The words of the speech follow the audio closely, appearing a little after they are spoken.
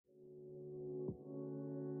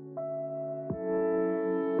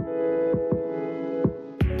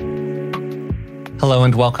Hello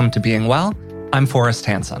and welcome to Being Well. I'm Forrest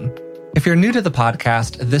Hanson. If you're new to the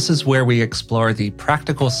podcast, this is where we explore the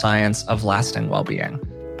practical science of lasting well-being.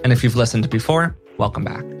 And if you've listened before, welcome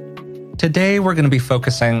back. Today, we're going to be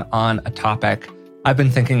focusing on a topic I've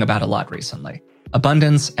been thinking about a lot recently: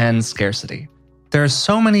 abundance and scarcity. There are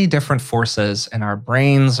so many different forces in our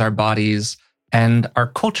brains, our bodies, and our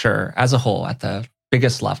culture as a whole at the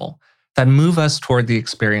biggest level that move us toward the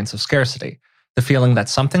experience of scarcity. The feeling that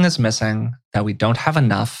something is missing, that we don't have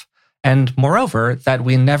enough, and moreover, that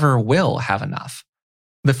we never will have enough.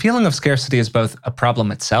 The feeling of scarcity is both a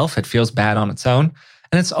problem itself, it feels bad on its own,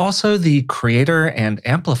 and it's also the creator and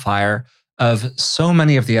amplifier of so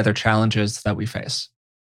many of the other challenges that we face.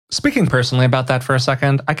 Speaking personally about that for a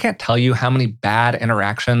second, I can't tell you how many bad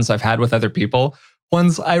interactions I've had with other people,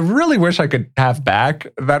 ones I really wish I could have back,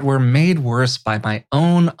 that were made worse by my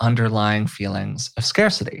own underlying feelings of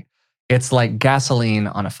scarcity. It's like gasoline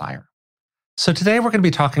on a fire. So today we're going to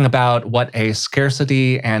be talking about what a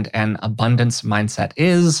scarcity and an abundance mindset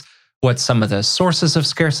is, what some of the sources of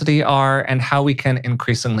scarcity are, and how we can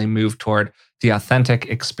increasingly move toward the authentic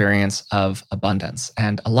experience of abundance.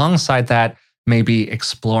 And alongside that, maybe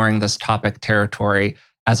exploring this topic territory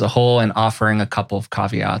as a whole and offering a couple of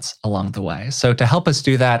caveats along the way. So to help us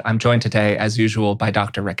do that, I'm joined today, as usual, by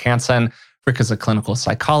Dr. Rick Hanson. Rick is a clinical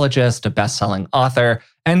psychologist, a best-selling author,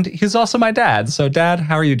 and he's also my dad. So Dad,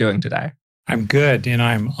 how are you doing today? I'm good, and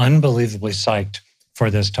I'm unbelievably psyched for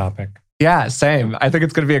this topic. Yeah, same. I think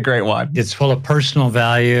it's going to be a great one. It's full of personal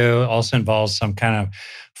value, also involves some kind of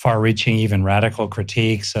far-reaching, even radical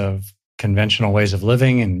critiques of conventional ways of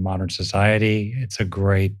living in modern society. It's a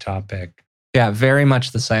great topic. Yeah, very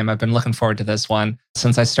much the same. I've been looking forward to this one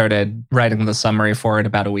since I started writing the summary for it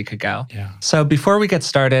about a week ago. Yeah. So before we get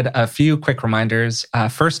started, a few quick reminders.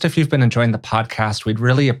 First, if you've been enjoying the podcast, we'd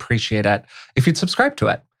really appreciate it if you'd subscribe to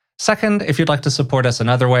it. Second, if you'd like to support us in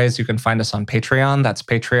other ways, you can find us on Patreon. That's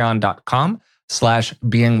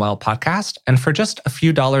patreon.com/beingwellpodcast. And for just a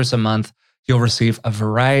few dollars a month, you'll receive a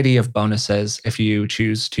variety of bonuses if you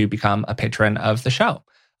choose to become a patron of the show.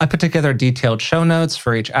 I put together detailed show notes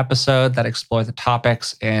for each episode that explore the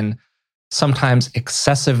topics in sometimes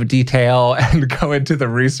excessive detail and go into the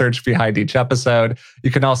research behind each episode. You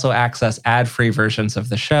can also access ad-free versions of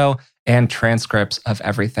the show and transcripts of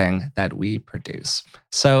everything that we produce.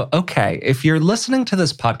 So, okay, if you're listening to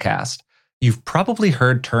this podcast, you've probably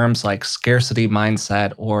heard terms like scarcity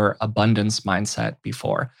mindset or abundance mindset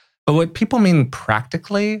before. But what people mean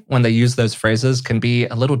practically when they use those phrases can be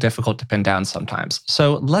a little difficult to pin down sometimes.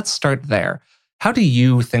 So let's start there. How do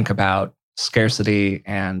you think about scarcity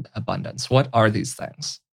and abundance? What are these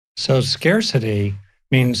things? So scarcity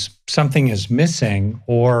means something is missing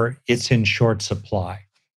or it's in short supply.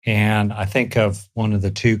 And I think of one of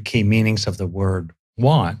the two key meanings of the word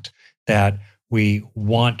want, that we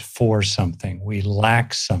want for something, we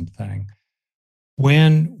lack something.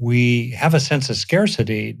 When we have a sense of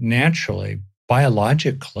scarcity, naturally,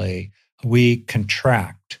 biologically, we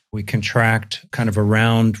contract. We contract kind of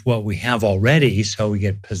around what we have already, so we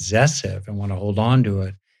get possessive and want to hold on to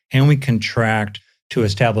it. And we contract to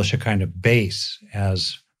establish a kind of base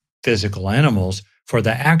as physical animals for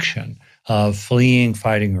the action of fleeing,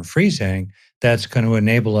 fighting, or freezing that's going to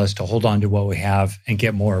enable us to hold on to what we have and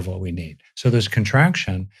get more of what we need. So there's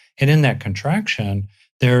contraction. And in that contraction,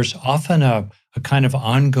 there's often a kind of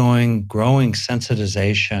ongoing, growing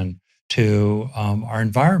sensitization to our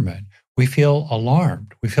environment. We feel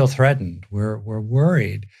alarmed. We feel threatened. We're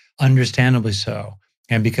worried, understandably so.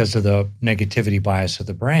 And because of the negativity bias of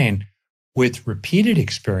the brain, with repeated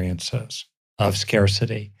experiences of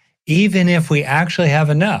scarcity, even if we actually have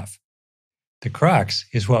enough, the crux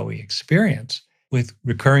is what we experience. With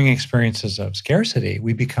recurring experiences of scarcity,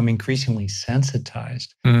 we become increasingly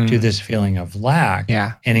sensitized to this feeling of lack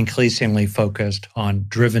and increasingly focused on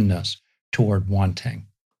drivenness toward wanting.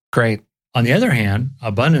 Great. On the other hand,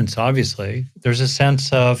 abundance, obviously, there's a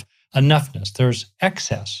sense of enoughness. There's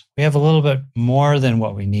excess. We have a little bit more than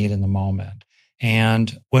what we need in the moment.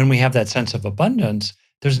 And when we have that sense of abundance,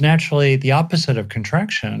 there's naturally the opposite of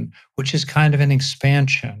contraction, which is kind of an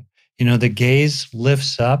expansion. You know, the gaze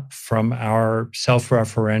lifts up from our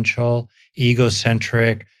self-referential,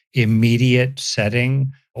 egocentric, immediate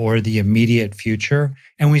setting or the immediate future,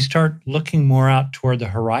 and we start looking more out toward the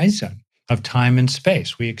horizon of time and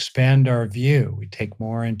space. We expand our view. We take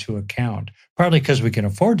more into account, partly because we can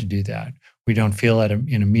afford to do that. We don't feel in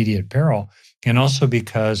immediate peril, and also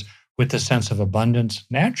because with the sense of abundance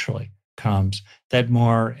naturally comes that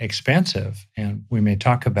more expansive, and we may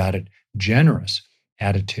talk about it, generous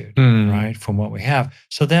attitude, right, from what we have.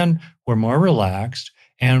 So then we're more relaxed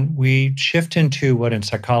And we shift into what in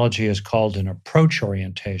psychology is called an approach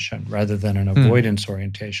orientation rather than an avoidance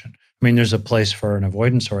orientation. I mean, there's a place for an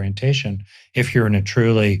avoidance orientation if you're in a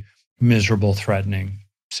truly miserable, threatening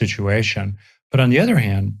situation. But on the other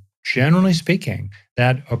hand, generally speaking,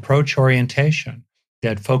 that approach orientation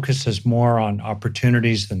that focuses more on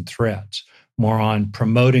opportunities than threats, more on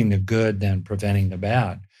promoting the good than preventing the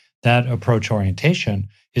bad, that approach orientation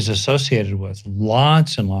is associated with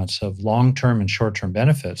lots and lots of long-term and short-term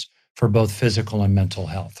benefits for both physical and mental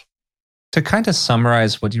health. To kind of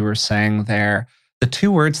summarize what you were saying there, the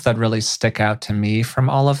two words that really stick out to me from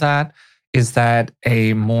all of that is that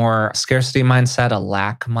a more scarcity mindset, a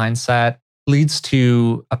lack mindset, leads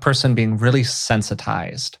to a person being really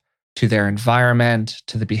sensitized to their environment,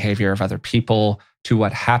 to the behavior of other people, to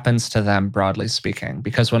what happens to them, broadly speaking.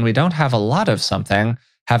 Because when we don't have a lot of something,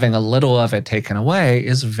 having a little of it taken away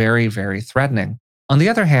is very, very threatening. On the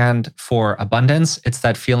other hand, for abundance, it's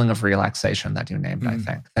that feeling of relaxation that you named, I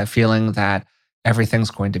think. That feeling that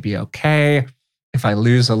everything's going to be okay. If I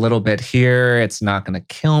lose a little bit here, it's not going to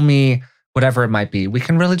kill me, whatever it might be. We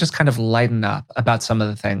can really just kind of lighten up about some of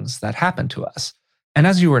the things that happen to us. And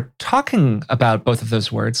as you were talking about both of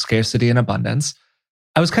those words, scarcity and abundance,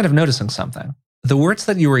 I was kind of noticing something. The words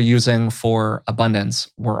that you were using for abundance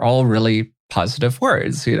were all really positive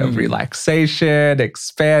words, relaxation,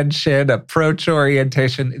 expansion, approach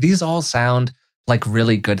orientation. These all sound like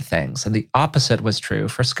really good things. And the opposite was true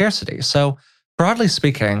for scarcity. So broadly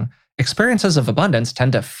speaking, experiences of abundance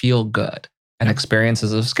tend to feel good, and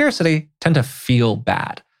experiences of scarcity tend to feel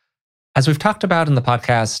bad. As we've talked about in the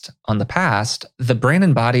podcast on the past, the brain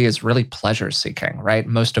and body is really pleasure-seeking, right?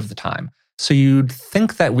 Most of the time. So you'd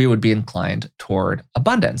think that we would be inclined toward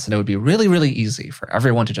abundance, and it would be really, really easy for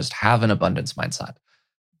everyone to just have an abundance mindset.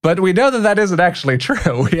 But we know that that isn't actually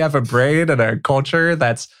true. We have a brain and a culture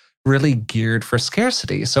that's really geared for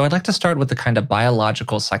scarcity. So I'd like to start with the kind of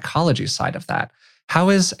biological psychology side of that. How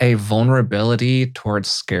is a vulnerability towards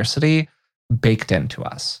scarcity baked into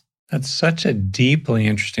us? That's such a deeply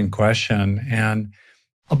interesting question. And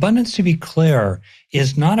abundance, to be clear,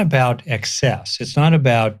 is not about excess. It's not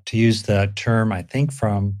about, to use the term, I think,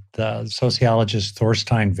 from the sociologist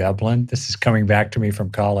Thorstein Veblen. This is coming back to me from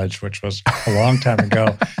college, which was a long time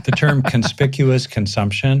ago. The term conspicuous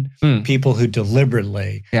consumption, people who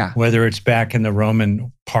deliberately, whether it's back in the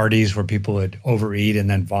Roman parties where people would overeat and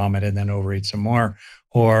then vomit and then overeat some more,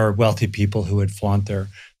 or wealthy people who would flaunt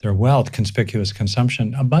their wealth, conspicuous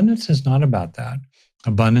consumption. Abundance is not about that.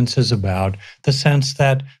 Abundance is about the sense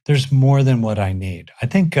that there's more than what I need. I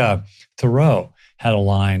think Thoreau had a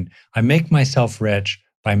line, I make myself rich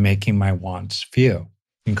by making my wants few,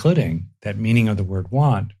 including that meaning of the word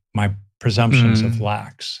want, my presumptions of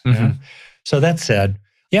lacks. Yeah? So that said,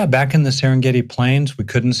 back in the Serengeti Plains, we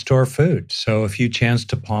couldn't store food. So if you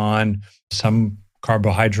chanced upon some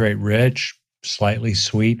carbohydrate-rich, slightly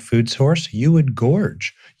sweet food source, you would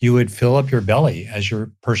gorge. You would fill up your belly as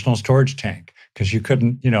your personal storage tank, because you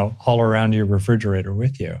couldn't, haul around your refrigerator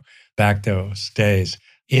with you back those days.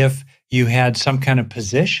 If you had some kind of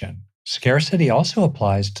position, scarcity also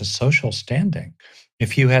applies to social standing.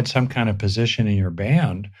 If you had some kind of position in your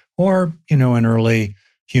band or, in early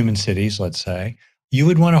human cities, let's say, you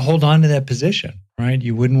would want to hold on to that position, right?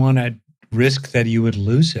 You wouldn't want to risk that you would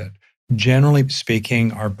lose it. Generally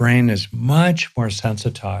speaking, our brain is much more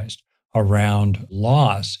sensitized around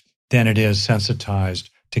loss than it is sensitized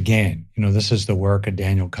to gain. This is the work of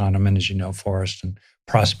Daniel Kahneman, as you know, Forrest, and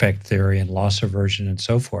prospect theory and loss aversion and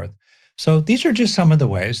so forth. So these are just some of the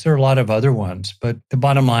ways. There are a lot of other ones, but the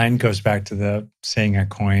bottom line goes back to the saying I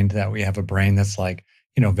coined that we have a brain that's like,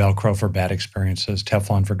 Velcro for bad experiences,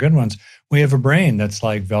 Teflon for good ones. We have a brain that's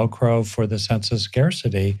like Velcro for the sense of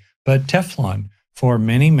scarcity, but Teflon for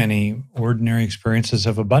many, many ordinary experiences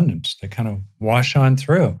of abundance that kind of wash on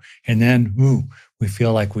through. And then, we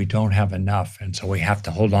feel like we don't have enough. And so we have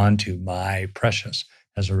to hold on to my precious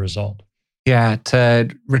as a result. Yeah,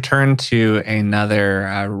 to return to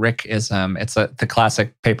another Rick-ism, it's the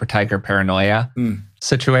classic paper tiger paranoia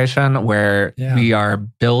situation where we are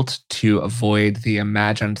built to avoid the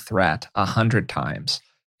imagined threat 100 times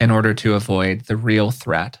in order to avoid the real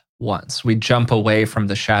threat once. We jump away from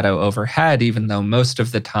the shadow overhead, even though most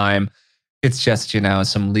of the time it's just,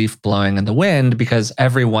 some leaf blowing in the wind, because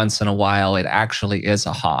every once in a while it actually is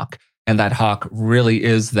a hawk. And that hawk really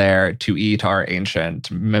is there to eat our ancient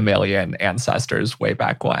mammalian ancestors way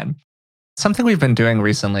back when. Something we've been doing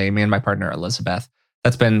recently, me and my partner Elizabeth,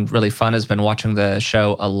 that's been really fun, has been watching the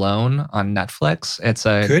show Alone on Netflix. It's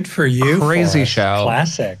a good for you, crazy show.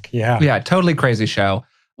 Classic, yeah. Yeah, totally crazy show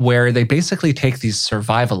where they basically take these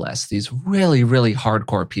survivalists, these really, really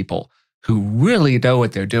hardcore people who really know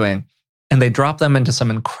what they're doing, and they drop them into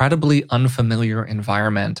some incredibly unfamiliar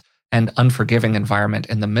environment and unforgiving environment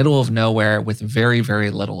in the middle of nowhere with very, very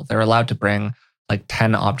little. They're allowed to bring like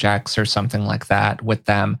 10 objects or something like that with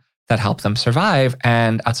them that help them survive.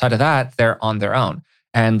 And outside of that, they're on their own.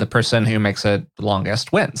 And the person who makes it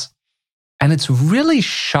longest wins. And it's really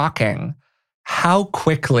shocking how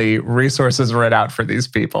quickly resources run out for these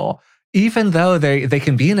people. Even though they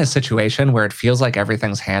can be in a situation where it feels like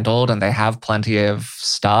everything's handled and they have plenty of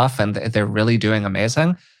stuff and they're really doing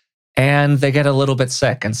amazing, and they get a little bit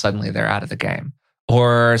sick and suddenly they're out of the game.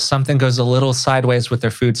 Or something goes a little sideways with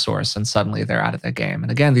their food source and suddenly they're out of the game.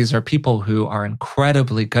 And again, these are people who are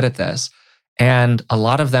incredibly good at this. And a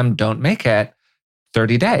lot of them don't make it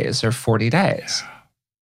 30 days or 40 days.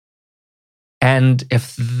 And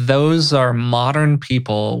if those are modern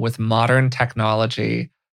people with modern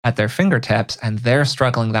technology at their fingertips and they're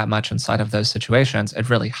struggling that much inside of those situations, it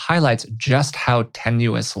really highlights just how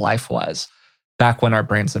tenuous life was back when our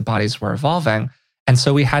brains and bodies were evolving. And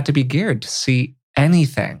so we had to be geared to see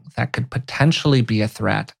anything that could potentially be a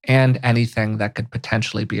threat and anything that could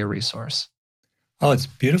potentially be a resource. Oh, it's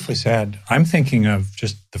beautifully said. I'm thinking of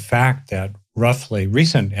just the fact that roughly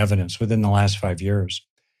recent evidence within the last 5 years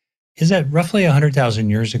is that roughly 100,000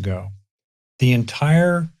 years ago, the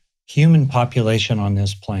entire human population on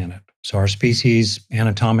this planet, so our species,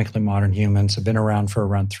 anatomically modern humans, have been around for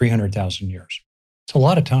around 300,000 years. It's a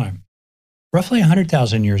lot of time. Roughly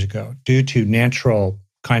 100,000 years ago, due to natural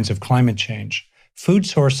kinds of climate change, food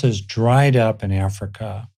sources dried up in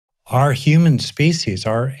Africa. Our human species,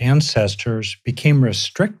 our ancestors, became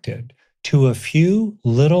restricted to a few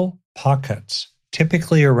little pockets,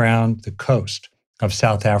 typically around the coast of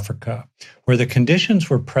South Africa, where the conditions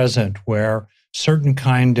were present where certain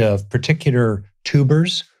kind of particular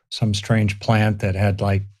tubers, some strange plant that had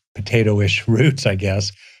like potato-ish roots, I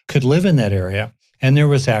guess, could live in that area. And there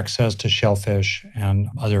was access to shellfish and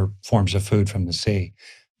other forms of food from the sea.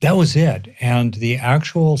 That was it. And the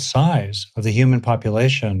actual size of the human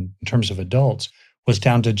population in terms of adults was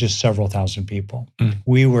down to just several thousand people.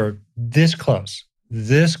 We were this close.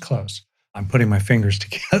 I'm putting my fingers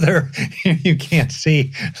together. You can't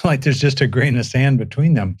see, like there's just a grain of sand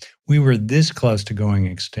between them. We were this close to going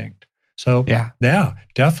extinct. So yeah,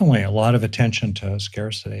 definitely a lot of attention to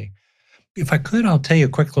scarcity. If I could, I'll tell you a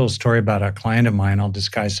quick little story about a client of mine. I'll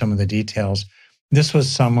disguise some of the details. This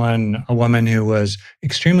was a woman who was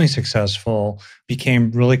extremely successful,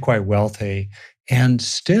 became really quite wealthy, and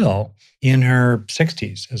still in her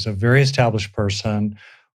 60s as a very established person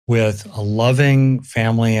with a loving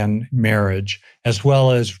family and marriage, as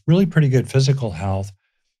well as really pretty good physical health.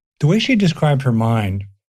 The way she described her mind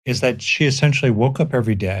is that she essentially woke up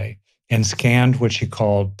every day and scanned what she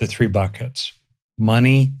called the 3 buckets: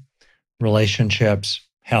 money, relationships,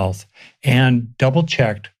 health, and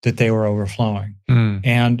double-checked that they were overflowing.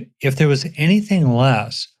 And if there was anything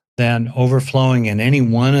less than overflowing in any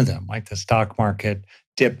one of them, like the stock market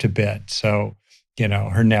dipped a bit, so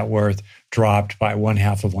her net worth dropped by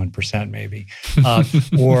 0.5% maybe,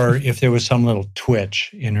 or if there was some little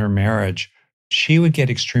twitch in her marriage, she would get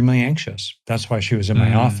extremely anxious. That's why she was in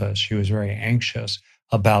my office. She was very anxious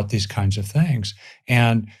about these kinds of things.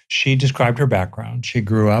 And she described her background. She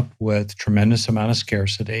grew up with tremendous amount of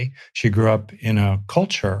scarcity. She grew up in a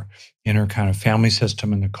culture, in her kind of family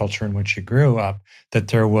system and the culture in which she grew up, that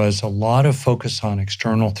there was a lot of focus on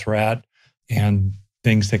external threat and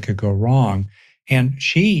things that could go wrong. And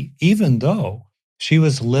she, even though she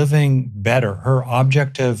was living better, her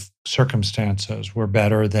objective circumstances were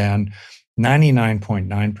better than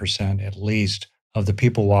 99.9% at least of the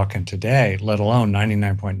people walking today, let alone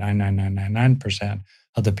 99.99999%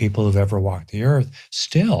 of the people who've ever walked the earth.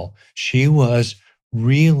 Still, she was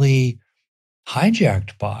really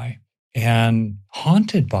hijacked by and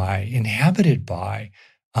haunted by, inhabited by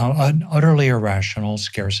an utterly irrational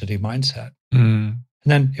scarcity mindset. And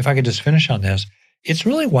then if I could just finish on this, it's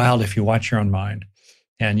really wild if you watch your own mind.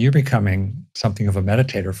 And you're becoming something of a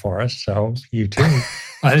meditator for us, so you too,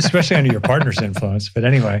 especially under your partner's influence. But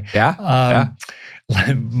anyway,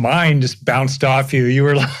 mine just bounced off you. You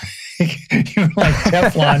were like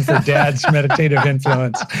Teflon for Dad's meditative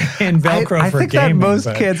influence and Velcro for gaming. I think that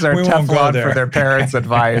most kids are Teflon for their parents'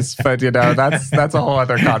 advice, but that's a whole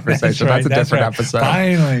other conversation. That's a different episode.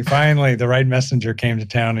 Finally, the right messenger came to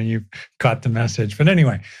town and you caught the message. But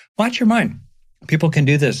anyway, watch your mind. People can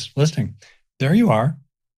do this listening. There you are.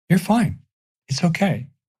 You're fine. It's okay.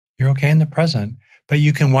 You're okay in the present, but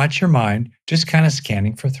you can watch your mind just kind of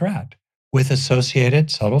scanning for threat with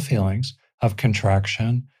associated subtle feelings of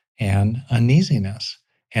contraction and uneasiness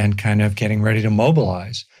and kind of getting ready to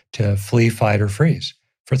mobilize to flee, fight, or freeze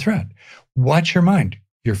for threat. Watch your mind.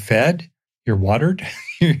 You're fed, you're watered,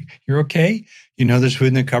 you're okay. You know there's food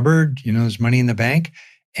in the cupboard, you know there's money in the bank,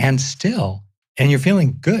 and you're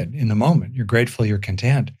feeling good in the moment. You're grateful, you're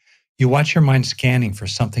content. You watch your mind scanning for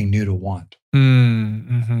something new to want.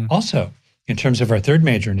 Mm-hmm. Also, in terms of our third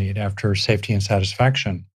major need after safety and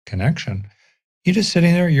satisfaction, connection, you're just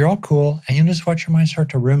sitting there, you're all cool, and you just watch your mind start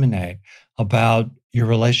to ruminate about your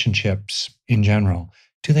relationships in general.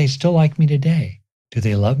 Do they still like me today? Do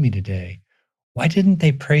they love me today? Why didn't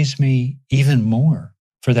they praise me even more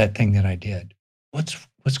for that thing that I did? What's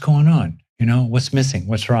going on? You know, what's missing?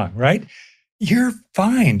 What's wrong, right? You're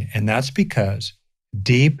fine. And that's because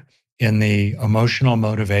deep in the emotional,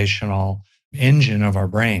 motivational engine of our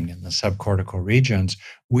brain, in the subcortical regions,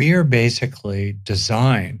 we are basically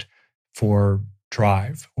designed for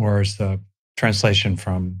drive, or as the translation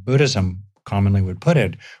from Buddhism commonly would put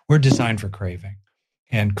it, we're designed for craving.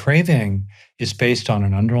 And craving is based on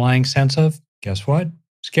an underlying sense of, guess what?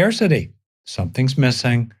 Scarcity. Something's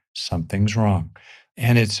missing, something's wrong.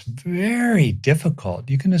 And it's very difficult.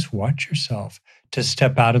 You can just watch yourself to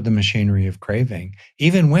step out of the machinery of craving,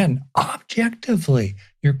 even when objectively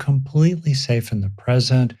you're completely safe in the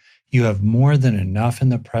present. You have more than enough in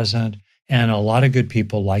the present, and a lot of good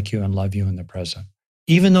people like you and love you in the present.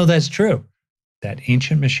 Even though that's true, that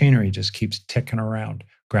ancient machinery just keeps ticking around,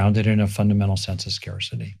 grounded in a fundamental sense of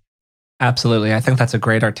scarcity. Absolutely. I think that's a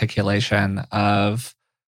great articulation of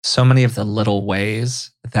so many of the little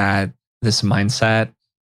ways that this mindset,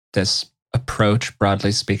 this approach,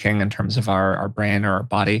 broadly speaking, in terms of our brain or our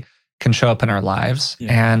body, can show up in our lives.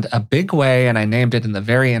 Yeah. And a big way, and I named it in the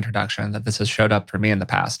very introduction, that this has showed up for me in the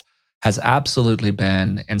past, has absolutely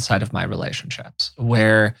been inside of my relationships,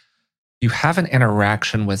 where you have an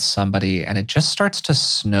interaction with somebody and it just starts to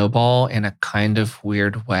snowball in a kind of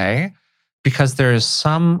weird way because there is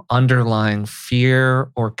some underlying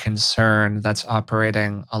fear or concern that's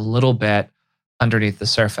operating a little bit underneath the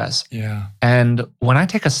surface. Yeah. And when I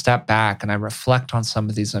take a step back and I reflect on some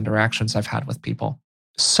of these interactions I've had with people,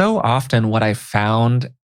 so often what I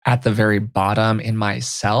found at the very bottom in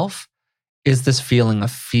myself is this feeling of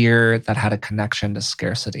fear that had a connection to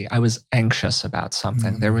scarcity. I was anxious about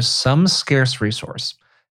something. There was some scarce resource.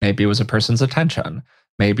 Maybe it was a person's attention.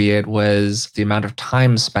 Maybe it was the amount of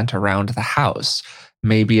time spent around the house.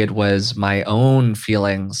 Maybe it was my own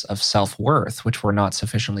feelings of self-worth, which were not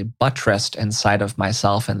sufficiently buttressed inside of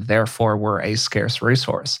myself and therefore were a scarce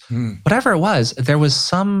resource. Whatever it was, there was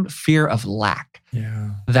some fear of lack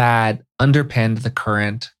that underpinned the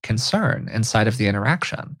current concern inside of the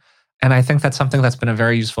interaction. And I think that's something that's been a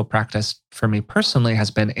very useful practice for me personally, has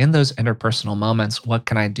been in those interpersonal moments, what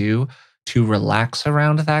can I do to relax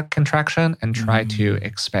around that contraction and try to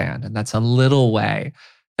expand? And that's a little way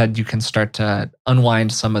that you can start to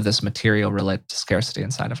unwind some of this material related to scarcity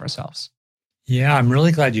inside of ourselves. Yeah, I'm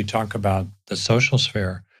really glad you talk about the social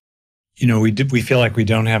sphere. You know, we feel like we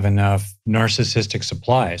don't have enough narcissistic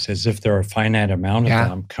supplies, as if there are a finite amount of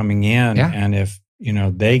them coming in. And if, you know,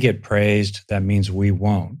 they get praised, that means we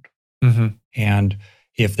won't. And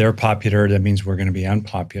if they're popular, that means we're going to be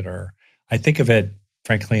unpopular. I think of it,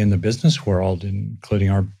 frankly, in the business world, including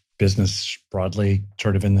our business broadly,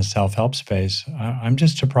 sort of in the self-help space. I'm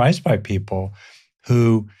just surprised by people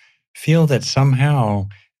who feel that somehow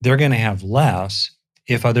they're going to have less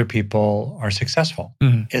if other people are successful,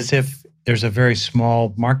 as if there's a very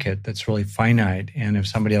small market that's really finite. And if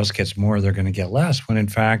somebody else gets more, they're going to get less, when in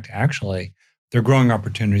fact, actually, they're growing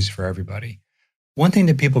opportunities for everybody. One thing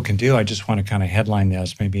that people can do, I just want to kind of headline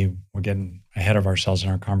this, maybe we're getting ahead of ourselves in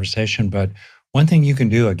our conversation, but one thing you can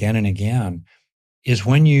do again and again is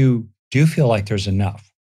when you do feel like there's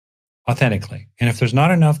enough, authentically. And if there's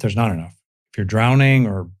not enough, there's not enough. If you're drowning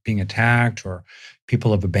or being attacked or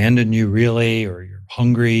people have abandoned you really, or you're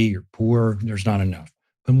hungry, you're poor, there's not enough.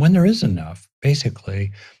 But when there is enough,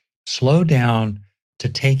 basically, slow down to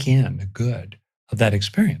take in the good of that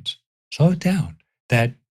experience. Slow it down,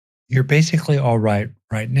 that you're basically all right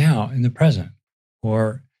now in the present,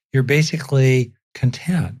 or you're basically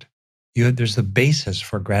content. There's the basis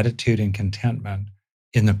for gratitude and contentment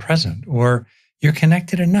in the present, or you're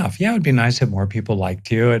connected enough. Yeah, it would be nice if more people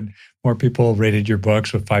liked you and more people rated your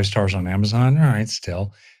books with 5 stars on Amazon. All right,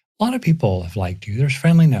 still, a lot of people have liked you. There's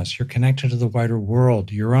friendliness. You're connected to the wider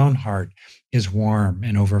world. Your own heart is warm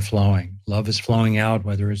and overflowing. Love is flowing out,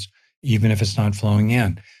 even if it's not flowing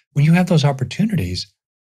in. When you have those opportunities,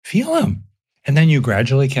 feel them. And then you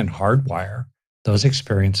gradually can hardwire those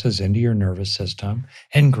experiences into your nervous system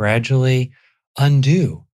and gradually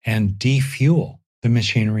undo and defuel the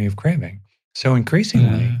machinery of craving. So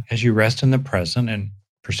increasingly, as you rest in the present and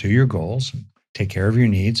pursue your goals, and take care of your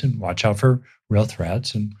needs and watch out for real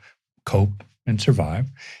threats and cope and survive.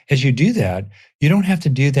 As you do that, you don't have to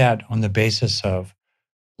do that on the basis of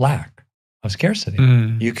lack, of scarcity.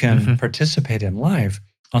 You can participate in life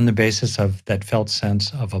on the basis of that felt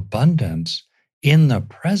sense of abundance in the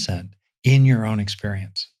present, in your own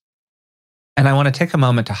experience. And I want to take a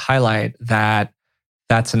moment to highlight that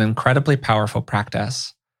that's an incredibly powerful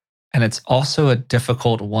practice. And it's also a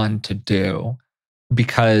difficult one to do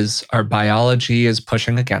because our biology is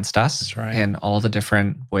pushing against us in all the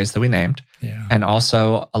different ways that we named. Yeah. And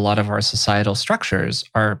also a lot of our societal structures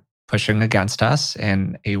are pushing against us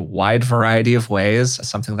in a wide variety of ways.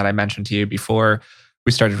 Something that I mentioned to you before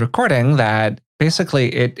we started recording, that basically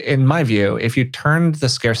in my view, if you turned the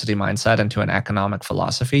scarcity mindset into an economic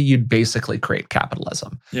philosophy, you'd basically create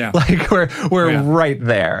capitalism. Yeah. Like we're right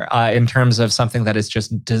there in terms of something that is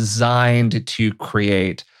just designed to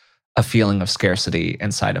create a feeling of scarcity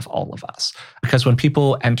inside of all of us. Because when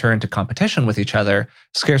people enter into competition with each other,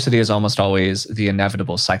 scarcity is almost always the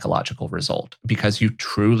inevitable psychological result because you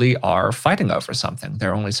truly are fighting over something. There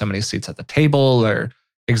are only so many seats at the table or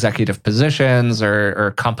executive positions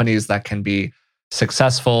or companies that can be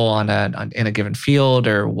successful in a given field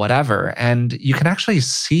or whatever. And you can actually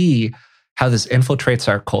see how this infiltrates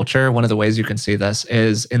our culture. One of the ways you can see this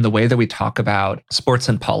is in the way that we talk about sports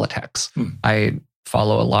and politics. I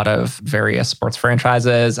follow a lot of various sports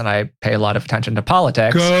franchises and I pay a lot of attention to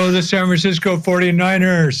politics. Go the San Francisco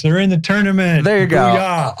 49ers. They're in the tournament. There you go.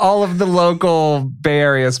 Booyah. All of the local Bay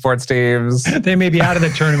Area sports teams. They may be out of the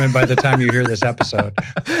tournament by the time you hear this episode.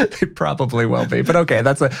 They probably will be. But okay,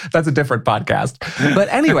 that's a different podcast. But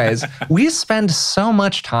anyways, we spend so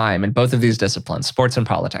much time in both of these disciplines, sports and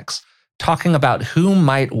politics, talking about who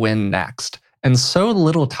might win next, and so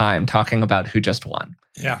little time talking about who just won.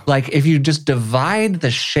 Yeah. Like if you just divide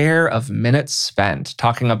the share of minutes spent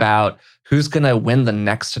talking about who's going to win the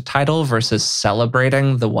next title versus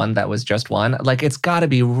celebrating the one that was just won, like it's got to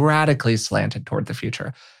be radically slanted toward the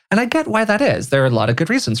future. And I get why that is. There are a lot of good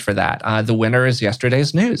reasons for that. The winner is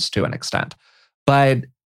yesterday's news to an extent. But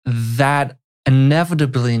that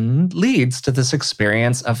inevitably leads to this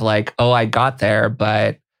experience of like, oh, I got there,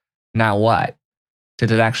 but now what?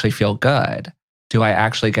 Did it actually feel good? Do I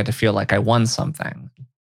actually get to feel like I won something?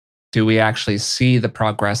 Do we actually see the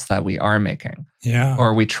progress that we are making? Yeah. Or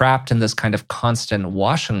are we trapped in this kind of constant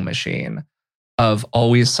washing machine of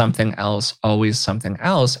always something else,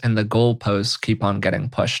 and the goalposts keep on getting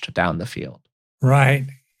pushed down the field? Right.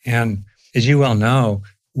 And as you well know,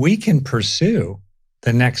 we can pursue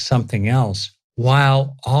the next something else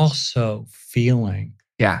while also feeling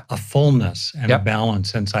a fullness and a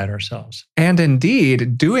balance inside ourselves. And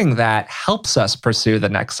indeed, doing that helps us pursue the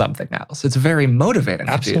next something else. It's very motivating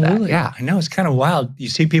to do that. Yeah. I know, it's kind of wild. You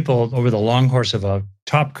see people over the long course of a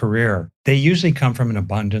top career, they usually come from an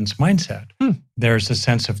abundance mindset. There's a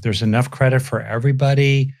sense of there's enough credit for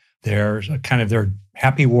everybody. There's a kind of, they're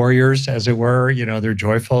happy warriors, as it were. You know, they're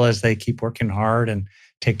joyful as they keep working hard and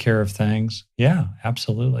take care of things. Yeah,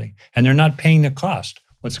 absolutely. And they're not paying the cost.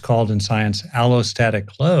 What's called in science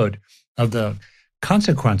allostatic load of the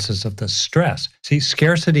consequences of the stress. See,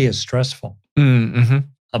 scarcity is stressful.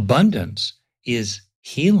 Abundance is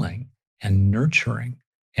healing and nurturing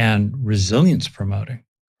and resilience promoting,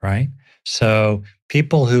 right? So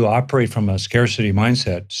people who operate from a scarcity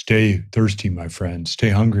mindset, stay thirsty, my friends, stay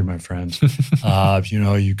hungry, my friends.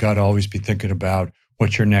 You got to always be thinking about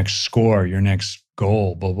what's your next score, your next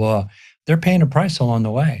goal, blah, blah. They're paying a price along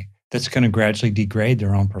the way that's going to gradually degrade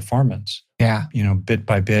their own performance. Yeah. Bit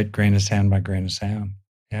by bit, grain of sand by grain of sand.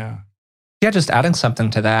 Yeah. Yeah, just adding something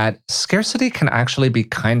to that, scarcity can actually be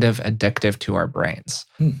kind of addictive to our brains.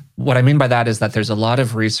 What I mean by that is that there's a lot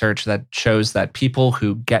of research that shows that people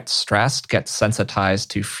who get stressed get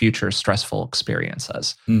sensitized to future stressful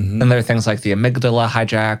experiences. And there are things like the amygdala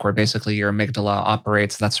hijack, where basically your amygdala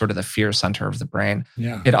operates, that's sort of the fear center of the brain.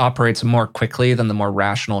 Yeah. It operates more quickly than the more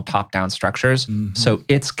rational top-down structures. So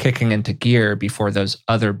it's kicking into gear before those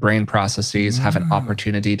other brain processes have an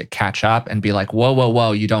opportunity to catch up and be like,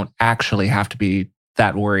 whoa, you don't actually have to be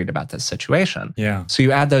that worried about this situation. Yeah. So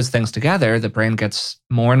you add those things together, the brain gets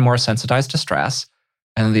more and more sensitized to stress,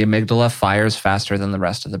 and the amygdala fires faster than the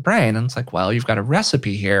rest of the brain. And it's like, well, you've got a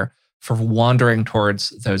recipe here for wandering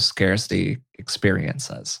towards those scarcity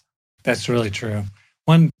experiences. That's really true.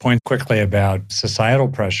 One point quickly about societal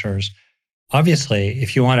pressures. Obviously,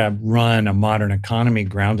 if you want to run a modern economy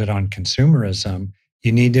grounded on consumerism,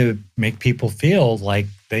 you need to make people feel like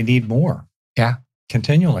they need more. Yeah.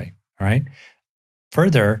 Continually, right?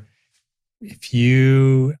 Further,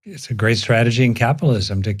 it's a great strategy in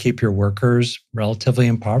capitalism to keep your workers relatively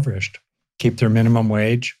impoverished, keep their minimum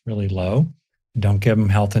wage really low, don't give them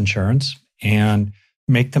health insurance, and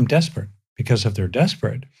make them desperate. Because if they're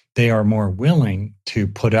desperate, they are more willing to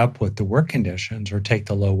put up with the work conditions or take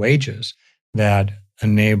the low wages that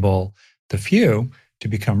enable the few to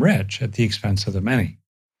become rich at the expense of the many.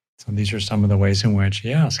 So these are some of the ways in which,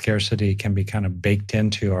 scarcity can be kind of baked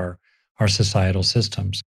into our societal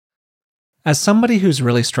systems. As somebody who's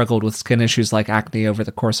really struggled with skin issues like acne over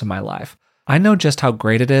the course of my life, I know just how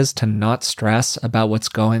great it is to not stress about what's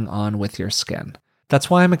going on with your skin. That's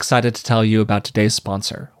why I'm excited to tell you about today's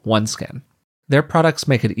sponsor, OneSkin. Their products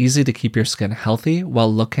make it easy to keep your skin healthy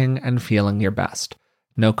while looking and feeling your best.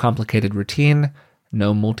 No complicated routine,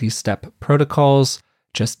 no multi-step protocols,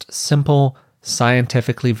 just simple,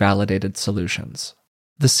 scientifically validated solutions.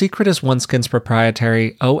 The secret is OneSkin's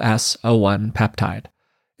proprietary OS01 peptide.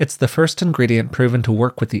 It's the first ingredient proven to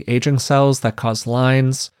work with the aging cells that cause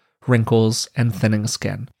lines, wrinkles, and thinning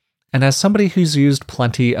skin. And as somebody who's used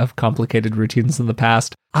plenty of complicated routines in the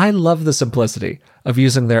past, I love the simplicity of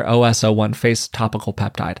using their OS01 face topical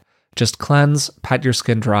peptide. Just cleanse, pat your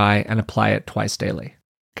skin dry, and apply it twice daily.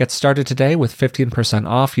 Get started today with 15%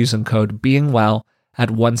 off using code BEINGWELL at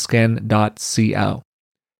oneskin.co.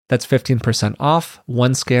 That's 15% off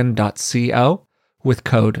oneskin.co with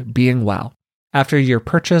code BEINGWELL. After your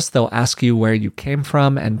purchase, they'll ask you where you came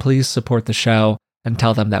from, and please support the show and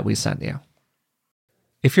tell them that we sent you.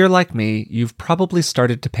 If you're like me, you've probably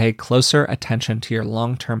started to pay closer attention to your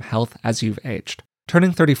long-term health as you've aged.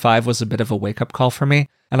 Turning 35 was a bit of a wake-up call for me,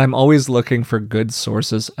 and I'm always looking for good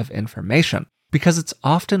sources of information, because it's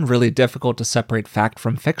often really difficult to separate fact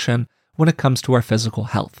from fiction when it comes to our physical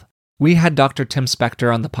health. We had Dr. Tim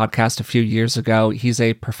Spector on the podcast a few years ago. He's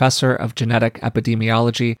a professor of genetic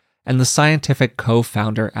epidemiology and the scientific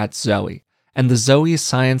co-founder at Zoe. And the Zoe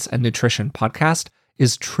Science and Nutrition podcast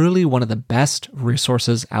is truly one of the best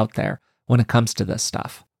resources out there when it comes to this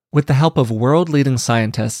stuff. With the help of world-leading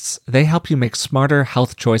scientists, they help you make smarter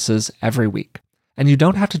health choices every week. And you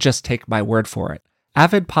don't have to just take my word for it.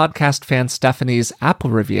 Avid podcast fan Stephanie's Apple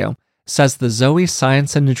review says the Zoe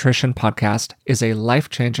Science and Nutrition podcast is a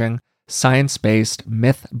life-changing, science-based,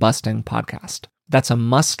 myth-busting podcast. That's a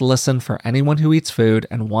must-listen for anyone who eats food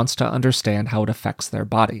and wants to understand how it affects their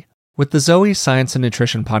body. With the Zoe Science and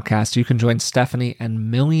Nutrition podcast, you can join Stephanie and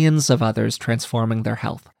millions of others transforming their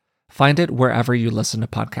health. Find it wherever you listen to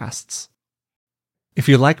podcasts. If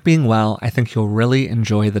you like being well, I think you'll really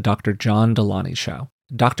enjoy the Dr. John Delony Show.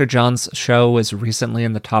 Dr. John's show was recently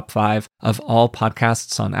in the top 5 of all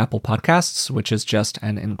podcasts on Apple Podcasts, which is just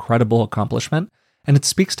an incredible accomplishment, and it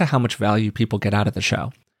speaks to how much value people get out of the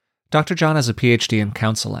show. Dr. John has a PhD in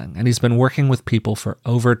counseling, and he's been working with people for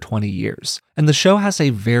over 20 years. And the show has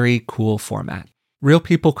a very cool format. Real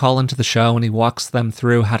people call into the show, and he walks them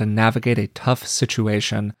through how to navigate a tough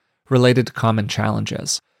situation related to common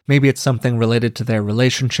challenges. Maybe it's something related to their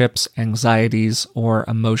relationships, anxieties, or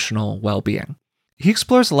emotional well-being. He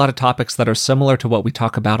explores a lot of topics that are similar to what we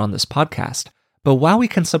talk about on this podcast. But while we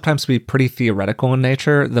can sometimes be pretty theoretical in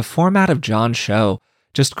nature, the format of John's show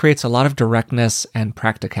just creates a lot of directness and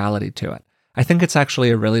practicality to it. I think it's actually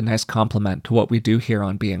a really nice complement to what we do here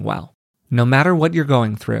on Being Well. No matter what you're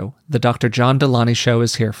going through, the Dr. John Delony Show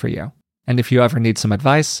is here for you. And if you ever need some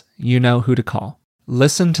advice, you know who to call.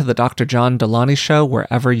 Listen to the Dr. John Delony Show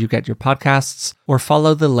wherever you get your podcasts, or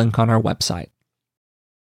follow the link on our website.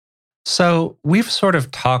 So we've sort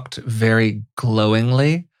of talked very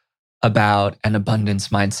glowingly about an abundance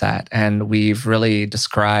mindset, and we've really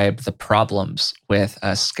described the problems with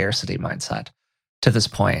a scarcity mindset to this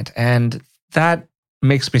point. And that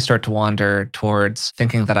makes me start to wander towards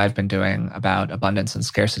thinking that I've been doing about abundance and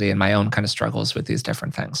scarcity and my own kind of struggles with these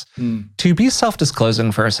different things. To be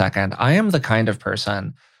self-disclosing for a second, I am the kind of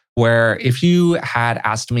person where if you had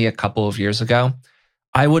asked me a couple of years ago,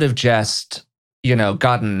 I would have just,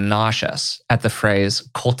 gotten nauseous at the phrase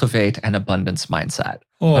cultivate an abundance mindset.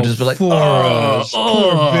 I'll just be like, poor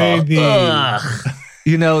baby.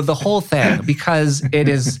 The whole thing, because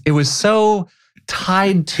it was so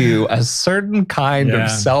tied to a certain kind of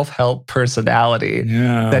self-help personality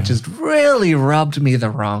that just really rubbed me the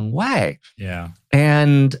wrong way. Yeah.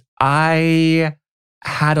 And I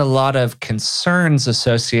had a lot of concerns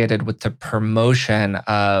associated with the promotion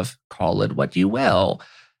of, call it what you will,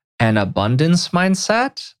 an abundance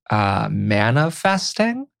mindset,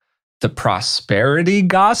 manifesting, the prosperity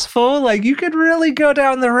gospel. Like, you could really go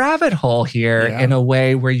down the rabbit hole here in a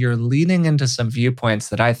way where you're leaning into some viewpoints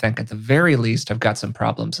that I think at the very least have got some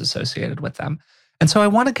problems associated with them. And so I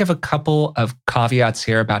want to give a couple of caveats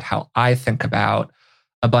here about how I think about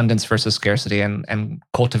abundance versus scarcity and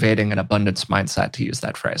cultivating an abundance mindset, to use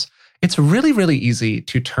that phrase. it's really, really easy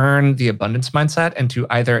to turn the abundance mindset into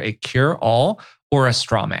either a cure-all or a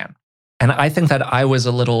straw man. And I think that I was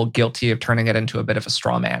a little guilty of turning it into a bit of a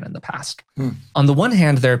straw man in the past. On the one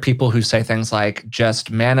hand, there are people who say things like,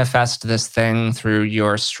 just manifest this thing through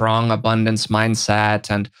your strong abundance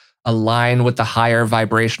mindset and align with the higher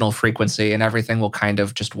vibrational frequency and everything will kind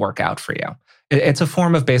of just work out for you. It's a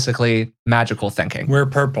form of basically magical thinking. We're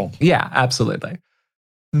purple. Yeah, absolutely.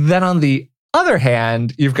 Then on the other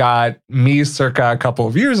hand, you've got me circa a couple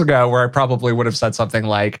of years ago where I probably would have said something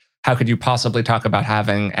like, how could you possibly talk about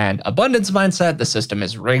having an abundance mindset? The system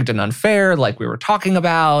is rigged and unfair, like we were talking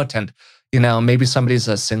about. And, maybe somebody's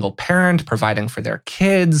a single parent providing for their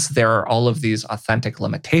kids. There are all of these authentic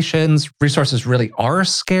limitations. Resources really are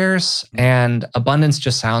scarce. And abundance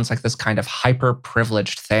just sounds like this kind of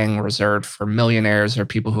hyper-privileged thing reserved for millionaires or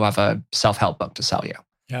people who have a self-help book to sell you.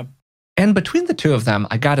 Yep. And between the two of them,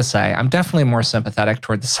 I got to say, I'm definitely more sympathetic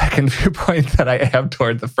toward the second viewpoint than I am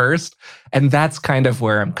toward the first. And that's kind of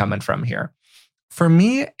where I'm coming from here. For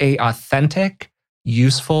me, a authentic,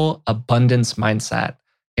 useful abundance mindset,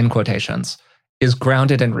 in quotations, is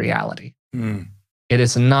grounded in reality. It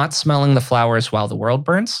is not smelling the flowers while the world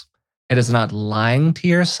burns. It is not lying to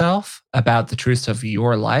yourself about the truths of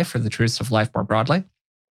your life or the truths of life more broadly.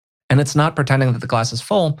 And it's not pretending that the glass is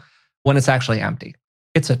full when it's actually empty.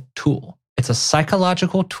 It's a tool. It's a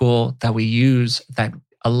psychological tool that we use that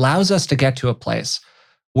allows us to get to a place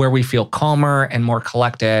where we feel calmer and more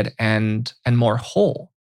collected and more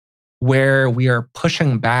whole, where we are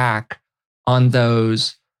pushing back on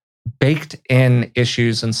those baked in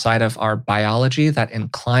issues inside of our biology that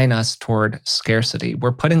incline us toward scarcity.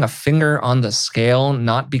 We're putting a finger on the scale,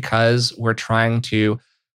 not because we're trying to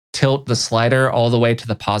tilt the slider all the way to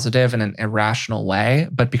the positive in an irrational way,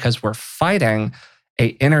 but because we're fighting an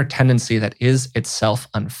inner tendency that is itself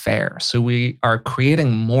unfair. So we are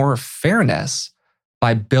creating more fairness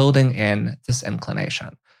by building in this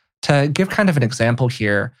inclination. To give kind of an example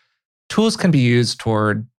here, tools can be used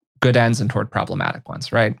toward good ends and toward problematic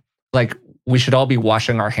ones, right? Like we should all be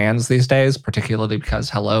washing our hands these days, particularly because,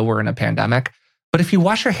 hello, we're in a pandemic. But if you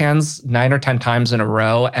wash your hands 9 or 10 times in a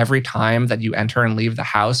row every time that you enter and leave the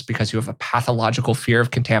house because you have a pathological fear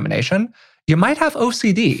of contamination, you might have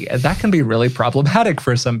OCD, and that can be really problematic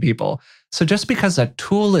for some people. So just because a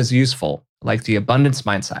tool is useful, like the abundance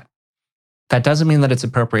mindset, that doesn't mean that it's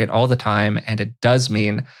appropriate all the time, and it does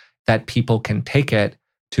mean that people can take it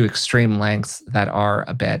to extreme lengths that are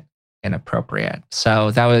a bit inappropriate. So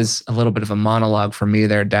that was a little bit of a monologue from me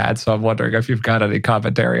there, Dad. So I'm wondering if you've got any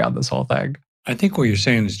commentary on this whole thing. I think what you're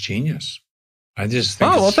saying is genius. I just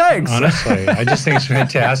think thanks. Honestly, I just think it's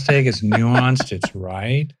fantastic. It's nuanced. It's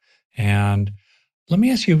right. And let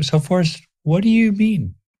me ask you, so Forrest, what do you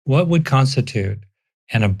mean? What would constitute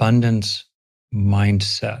an abundance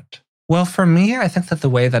mindset? Well, for me, I think that the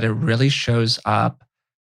way that it really shows up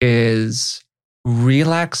is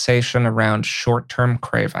relaxation around short-term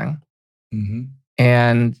craving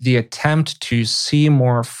and the attempt to see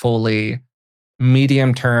more fully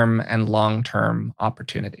medium-term and long-term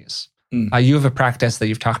opportunities. You have a practice that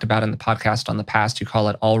you've talked about in the podcast on the past. You call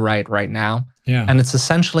it All Right Now. Yeah. And it's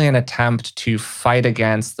essentially an attempt to fight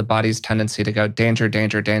against the body's tendency to go danger,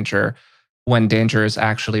 danger, danger, when danger is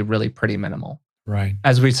actually really pretty minimal. Right.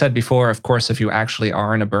 As we said before, of course, if you actually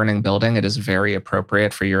are in a burning building, it is very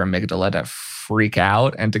appropriate for your amygdala to freak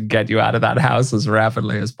out and to get you out of that house as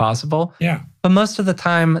rapidly as possible. Yeah. But most of the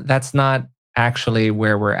time, that's not actually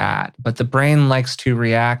where we're at. But the brain likes to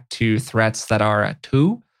react to threats that are a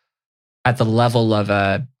 2 at the level of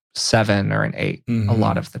a 7 or an 8 a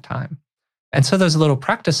lot of the time. And so those little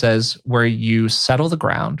practices where you settle the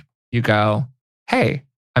ground, you go, hey,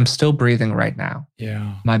 I'm still breathing right now.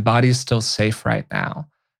 Yeah. My body's still safe right now.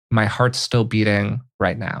 My heart's still beating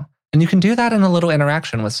right now. And you can do that in a little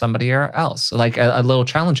interaction with somebody else, like a little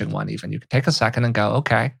challenging one even. You can take a second and go,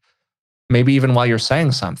 okay, maybe even while you're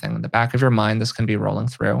saying something, in the back of your mind, this can be rolling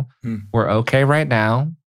through. We're okay right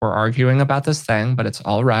now. We're arguing about this thing, but it's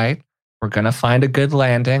all right. We're going to find a good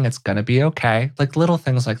landing. It's going to be okay. Like little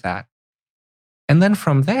things like that. And then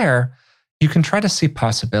from there, you can try to see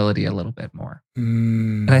possibility a little bit more.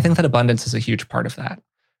 And I think that abundance is a huge part of that.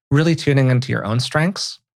 Really tuning into your own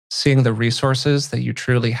strengths, seeing the resources that you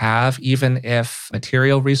truly have, even if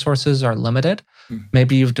material resources are limited.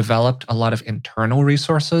 Maybe you've developed a lot of internal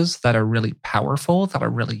resources that are really powerful, that are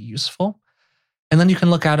really useful. And then you can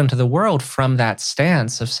look out into the world from that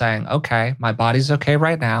stance of saying, okay, my body's okay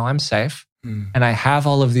right now, I'm safe. And I have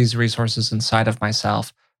all of these resources inside of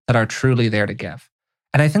myself that are truly there to give.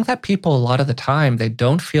 And I think that people, a lot of the time, they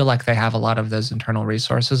don't feel like they have a lot of those internal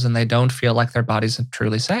resources and they don't feel like their body's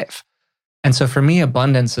truly safe. And so for me,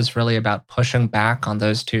 abundance is really about pushing back on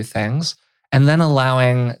those two things and then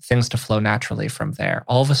allowing things to flow naturally from there.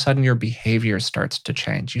 All of a sudden, your behavior starts to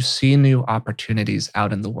change. You see new opportunities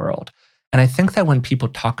out in the world. And I think that when people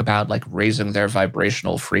talk about like raising their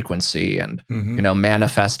vibrational frequency and,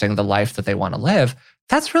 manifesting the life that they want to live,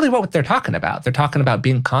 that's really what they're talking about. They're talking about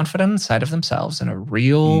being confident inside of themselves in a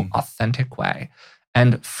real, authentic way.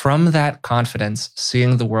 And from that confidence,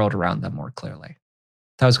 seeing the world around them more clearly.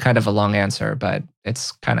 That was kind of a long answer, but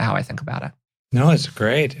it's kind of how I think about it. No, it's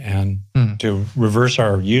great. And to reverse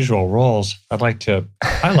our usual roles, I'd like to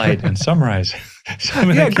highlight and summarize some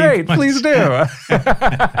of the key great. points. Please do.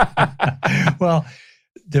 Well,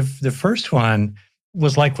 the first one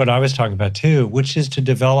was like what I was talking about too, which is to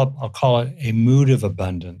develop, I'll call it a mood of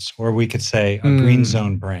abundance, or we could say a green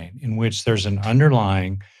zone brain, in which there's an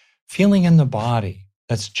underlying feeling in the body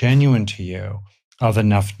that's genuine to you of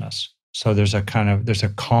enoughness. So there's a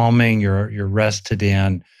calming, you're rested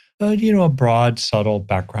in, a broad, subtle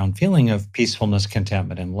background feeling of peacefulness,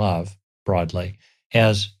 contentment, and love broadly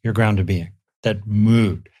as your grounded being. That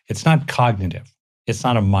mood. It's not cognitive. It's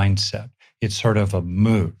not a mindset. It's sort of a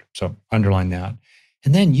mood. So underline that.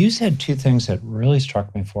 And then you said two things that really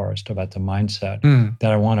struck me, Forrest, about the mindset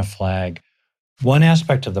that I want to flag. One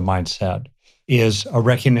aspect of the mindset is a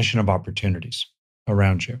recognition of opportunities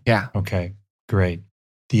around you. Yeah. Okay, great.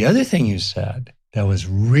 The other thing you said that was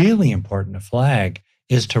really important to flag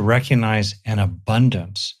is to recognize an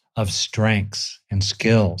abundance of strengths and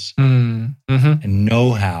skills and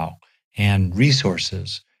know-how and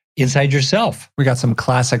resources inside yourself. We got some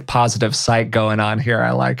classic positive psych going on here.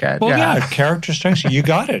 I like it. Well, yeah, character strengths. You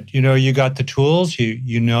got it. You got the tools.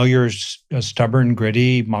 You know you're a stubborn,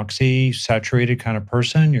 gritty, moxie, saturated kind of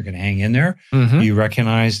person. You're going to hang in there. You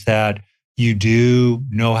recognize that you do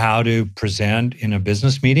know how to present in a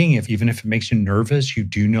business meeting. Even if it makes you nervous, you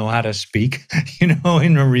do know how to speak, in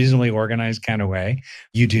a reasonably organized kind of way.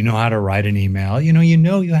 You do know how to write an email.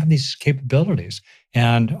 You have these capabilities.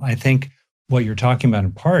 And I think what you're talking about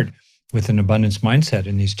in part with an abundance mindset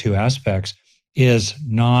in these two aspects is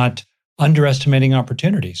not underestimating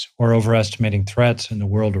opportunities or overestimating threats in the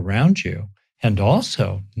world around you, and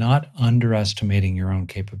also not underestimating your own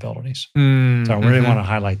capabilities. So I really want to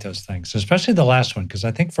highlight those things, especially the last one, because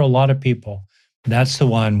I think for a lot of people, that's the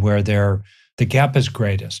one where the gap is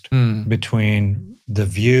greatest between the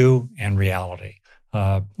view and reality.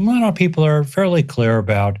 A lot of people are fairly clear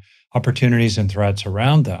about opportunities and threats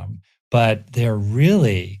around them, but they're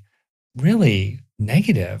really, really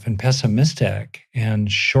negative and pessimistic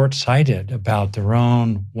and short-sighted about their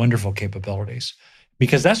own wonderful capabilities.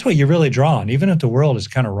 Because that's what you really draw on. Even if the world is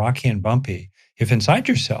kind of rocky and bumpy, if inside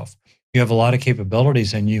yourself you have a lot of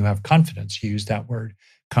capabilities and you have confidence, you use that word,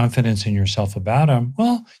 confidence in yourself about them,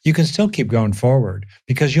 well, you can still keep going forward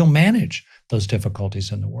because you'll manage those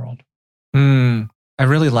difficulties in the world. I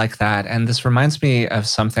really like that. And this reminds me of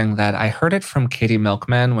something that I heard it from Katie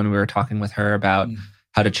Milkman when we were talking with her about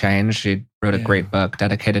how to change. She wrote a great book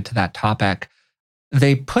dedicated to that topic.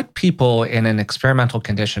 They put people in an experimental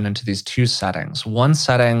condition into these two settings. One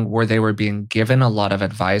setting where they were being given a lot of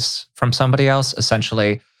advice from somebody else.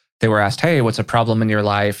 Essentially, they were asked, hey, what's a problem in your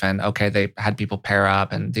life? And okay, they had people pair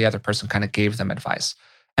up and the other person kind of gave them advice.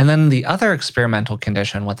 And then the other experimental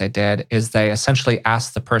condition, what they did is they essentially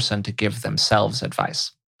asked the person to give themselves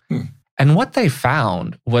advice. And what they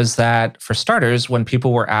found was that, for starters, when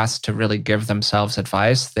people were asked to really give themselves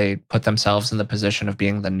advice, they put themselves in the position of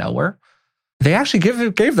being the knower. They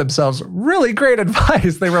actually gave themselves really great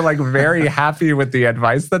advice. They were like very happy with the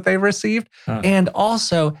advice that they received. And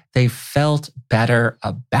also they felt better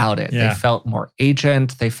about it. They felt more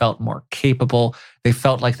agent. They felt more capable. They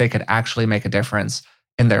felt like they could actually make a difference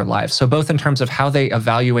in their lives. So both in terms of how they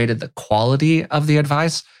evaluated the quality of the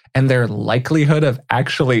advice and their likelihood of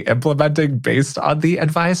actually implementing based on the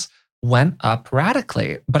advice went up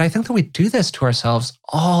radically. But I think that we do this to ourselves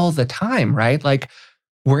all the time, right? Like,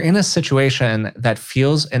 we're in a situation that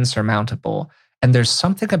feels insurmountable, and there's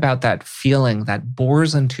something about that feeling that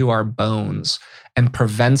bores into our bones and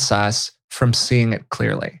prevents us from seeing it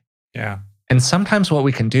clearly. Yeah. And sometimes what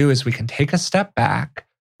we can do is we can take a step back,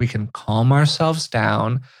 we can calm ourselves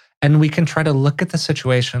down, and we can try to look at the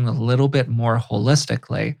situation a little bit more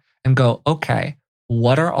holistically and go, okay,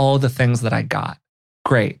 what are all the things that I got?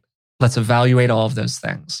 Great. Let's evaluate all of those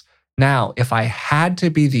things. Now, if I had to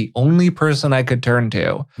be the only person I could turn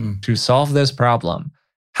to solve this problem,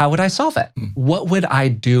 how would I solve it? What would I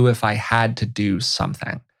do if I had to do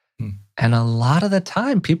something? And a lot of the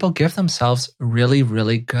time, people give themselves really,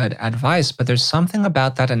 really good advice, but there's something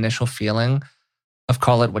about that initial feeling of,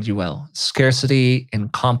 call it what you will, scarcity,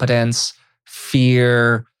 incompetence,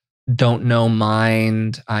 fear, don't know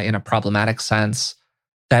mind in a problematic sense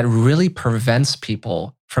that really prevents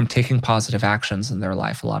people from taking positive actions in their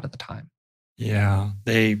life a lot of the time. Yeah,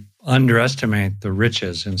 they underestimate the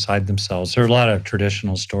riches inside themselves. There are a lot of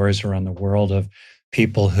traditional stories around the world of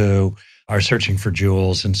people who are searching for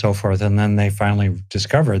jewels and so forth. And then they finally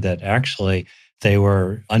discover that actually they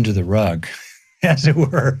were under the rug, as it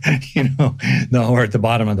were, or at the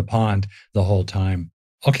bottom of the pond the whole time.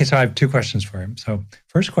 Okay, so I have two questions for him. So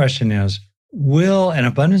first question is, will an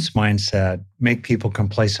abundance mindset make people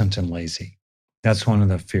complacent and lazy? That's one of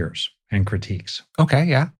the fears and critiques. Okay,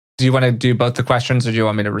 yeah. Do you want to do both the questions or do you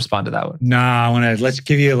want me to respond to that one? No, I want to,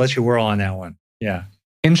 let you whirl on that one. Yeah.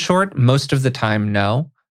 In short, most of the time,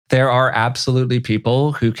 no. There are absolutely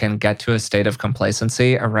people who can get to a state of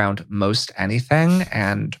complacency around most anything.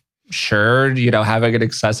 And sure, having an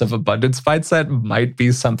excessive abundance mindset might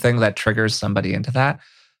be something that triggers somebody into that.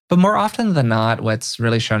 But more often than not, what's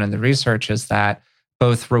really shown in the research is that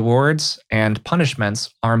both rewards and punishments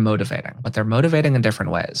are motivating, but they're motivating in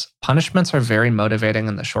different ways. Punishments are very motivating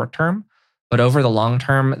in the short term, but over the long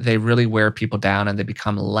term, they really wear people down and they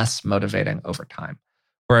become less motivating over time.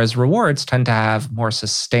 Whereas rewards tend to have more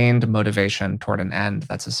sustained motivation toward an end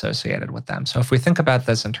that's associated with them. So if we think about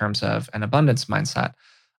this in terms of an abundance mindset,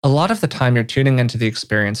 a lot of the time you're tuning into the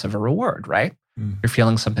experience of a reward, right? You're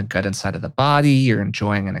feeling something good inside of the body. You're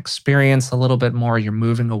enjoying an experience a little bit more. You're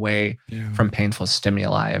moving away from painful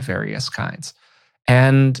stimuli of various kinds.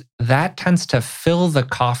 And that tends to fill the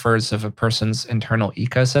coffers of a person's internal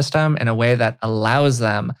ecosystem in a way that allows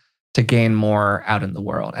them to gain more out in the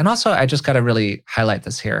world. And also, I just got to really highlight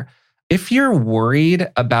this here. If you're worried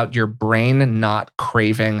about your brain not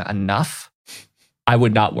craving enough, I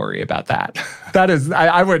would not worry about that.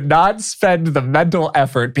 I would not spend the mental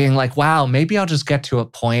effort being like, wow, maybe I'll just get to a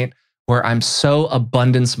point where I'm so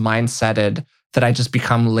abundance mindseted that I just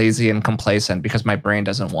become lazy and complacent because my brain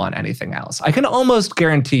doesn't want anything else. I can almost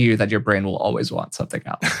guarantee you that your brain will always want something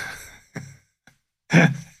else.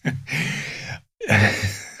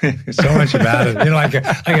 So much about it. Like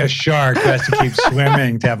a shark who has to keep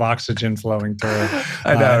swimming to have oxygen flowing through.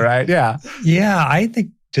 I know, right? Yeah. Yeah, I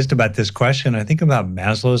think just about this question, I think about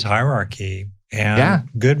Maslow's hierarchy and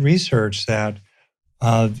good research that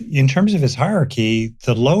in terms of his hierarchy,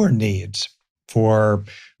 the lower needs for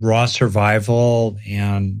raw survival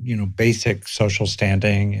and basic social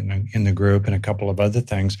standing in the group and a couple of other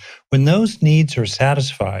things, when those needs are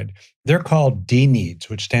satisfied, they're called D needs,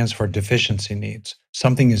 which stands for deficiency needs.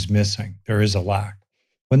 Something is missing. There is a lack.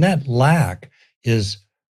 When that lack is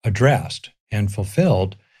addressed and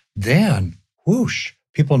fulfilled, then whoosh,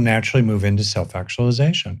 people naturally move into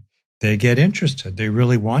self-actualization. They get interested. They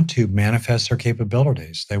really want to manifest their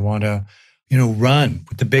capabilities. They want to, run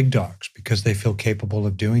with the big dogs because they feel capable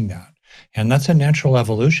of doing that. And that's a natural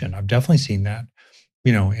evolution. I've definitely seen that,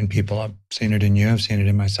 in people. I've seen it in you. I've seen it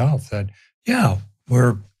in myself that,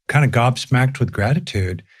 we're kind of gobsmacked with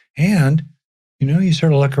gratitude. And, you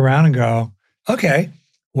sort of look around and go, okay,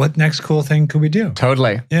 what next cool thing could we do?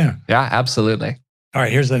 Totally. Yeah. Yeah, absolutely. All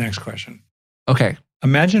right, here's the next question. Okay.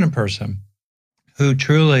 Imagine a person who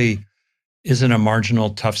truly is in a marginal,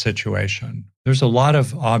 tough situation. There's a lot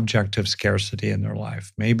of objective scarcity in their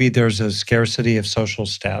life. Maybe there's a scarcity of social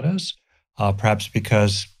status, perhaps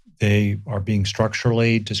because they are being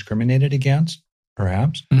structurally discriminated against,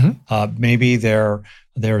 perhaps. Mm-hmm. Maybe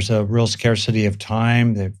there's a real scarcity of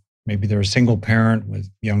time. Maybe they're a single parent with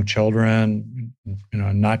young children,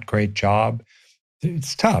 a not great job.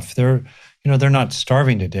 It's tough. They're not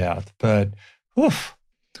starving to death, but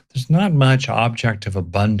there's not much objective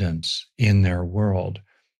abundance in their world.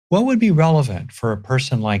 What would be relevant for a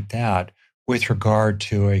person like that with regard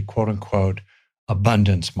to a quote unquote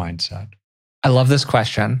abundance mindset? I love this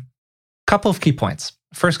question. Couple of key points.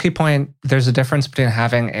 First key point, there's a difference between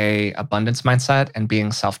having an abundance mindset and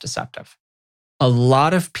being self-deceptive. A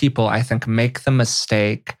lot of people, I think, make the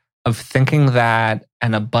mistake of thinking that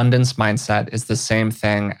an abundance mindset is the same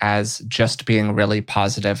thing as just being really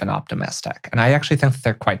positive and optimistic. And I actually think that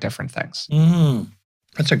they're quite different things.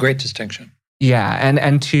 That's a great distinction. Yeah.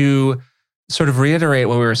 And to sort of reiterate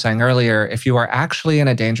what we were saying earlier, if you are actually in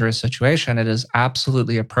a dangerous situation, it is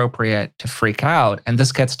absolutely appropriate to freak out. And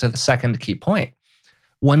this gets to the second key point.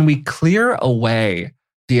 When we clear away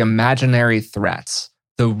the imaginary threats,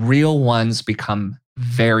 the real ones become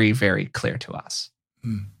very, very clear to us.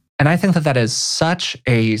 And I think that that is such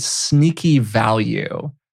a sneaky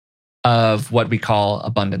value of what we call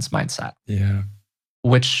abundance mindset. Yeah.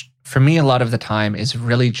 Which for me, a lot of the time is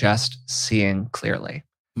really just seeing clearly.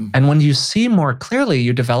 And when you see more clearly,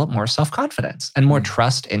 you develop more self-confidence and more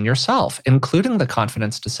trust in yourself, including the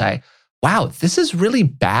confidence to say, wow, this is really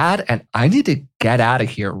bad and I need to get out of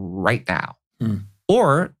here right now.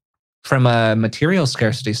 Or from a material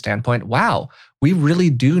scarcity standpoint, wow, we really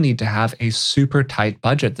do need to have a super tight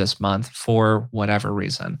budget this month for whatever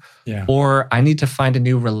reason. Yeah. Or I need to find a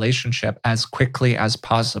new relationship as quickly as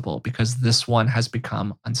possible because this one has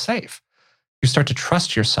become unsafe. You start to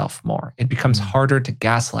trust yourself more. It becomes harder to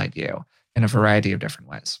gaslight you in a variety of different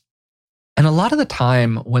ways. And a lot of the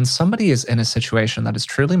time, when somebody is in a situation that is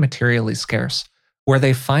truly materially scarce, where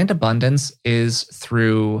they find abundance is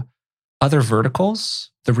through other verticals,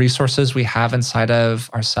 the resources we have inside of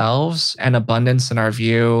ourselves, and abundance in our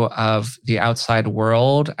view of the outside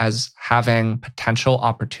world as having potential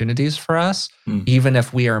opportunities for us, even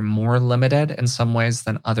if we are more limited in some ways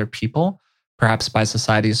than other people, perhaps by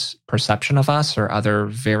society's perception of us or other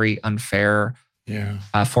very unfair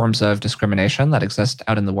forms of discrimination that exist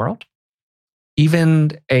out in the world.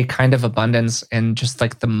 Even a kind of abundance in just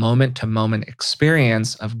like the moment-to-moment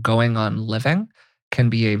experience of going on living can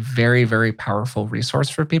be a very, very powerful resource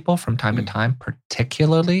for people from time to time,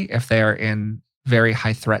 particularly if they are in very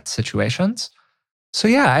high threat situations. So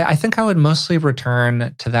yeah, I think I would mostly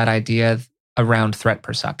return to that idea around threat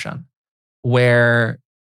perception, where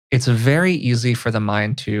it's very easy for the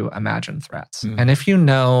mind to imagine threats. And if you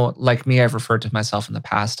know, like me, I've referred to myself in the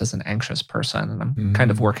past as an anxious person, and I'm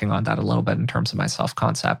kind of working on that a little bit in terms of my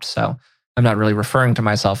self-concept. So I'm not really referring to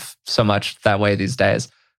myself so much that way these days.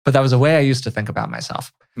 But that was a way I used to think about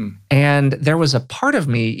myself. And there was a part of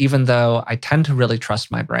me, even though I tend to really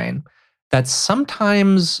trust my brain, that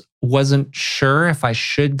sometimes wasn't sure if I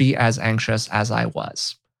should be as anxious as I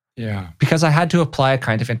was. Yeah. Because I had to apply a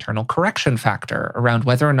kind of internal correction factor around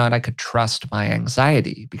whether or not I could trust my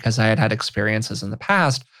anxiety, because I had had experiences in the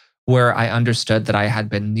past where I understood that I had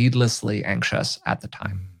been needlessly anxious at the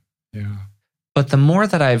time. Yeah. But the more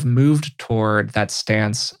that I've moved toward that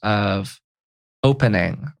stance of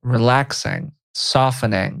opening, relaxing,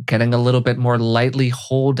 softening, getting a little bit more lightly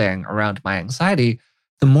holding around my anxiety,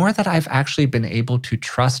 the more that I've actually been able to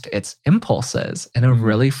trust its impulses in a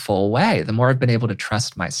really full way, the more I've been able to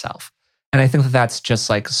trust myself. And I think that that's just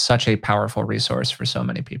like such a powerful resource for so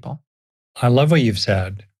many people. I love what you've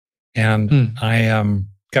said. And I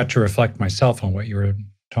got to reflect myself on what you were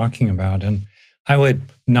talking about. And I would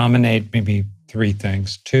nominate maybe 3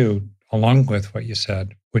 things, 2, along with what you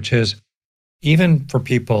said, which is even for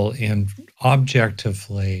people in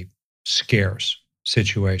objectively scarce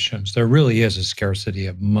situations, there really is a scarcity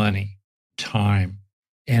of money, time,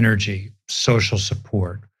 energy, social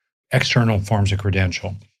support, external forms of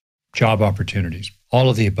credential, job opportunities,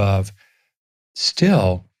 all of the above.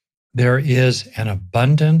 Still, there is an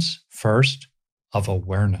abundance first of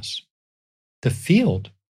awareness, the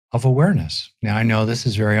field of awareness. Now, I know this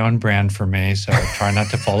is very on brand for me, so I try not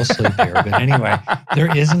to fall asleep here. But anyway,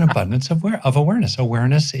 there is an abundance of awareness.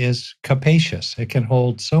 Awareness is capacious. It can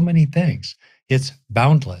hold so many things. It's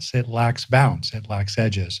boundless. It lacks bounds. It lacks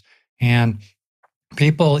edges. And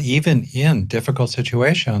people, even in difficult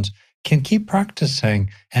situations, can keep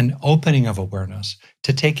practicing an opening of awareness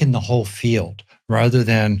to take in the whole field rather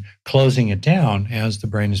than closing it down, as the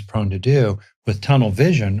brain is prone to do, with tunnel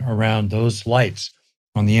vision around those lights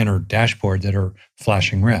on the inner dashboard that are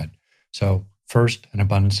flashing red. So first, an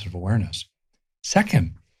abundance of awareness.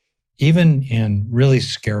 Second, even in really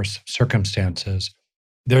scarce circumstances,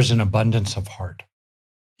 there's an abundance of heart.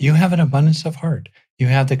 You have an abundance of heart. You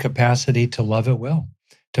have the capacity to love at will,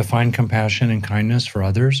 to find compassion and kindness for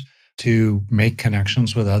others, to make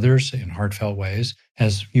connections with others in heartfelt ways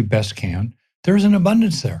as you best can. There's an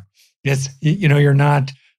abundance there. It's, you're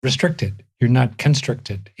not restricted. You're not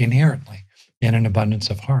constricted inherently in an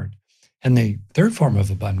abundance of heart. And the third form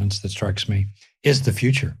of abundance that strikes me is the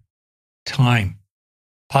future, time,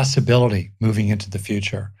 possibility moving into the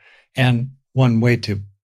future. And one way to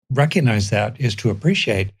recognize that is to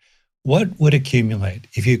appreciate what would accumulate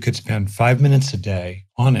if you could spend 5 minutes a day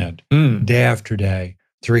on it, day after day,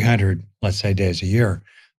 300, let's say, days a year.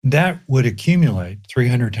 That would accumulate.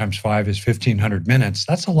 300 times 5 is 1,500 minutes.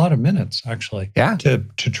 That's a lot of minutes, actually, to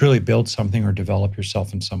truly build something or develop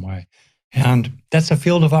yourself in some way. And that's a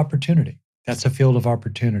field of opportunity. That's a field of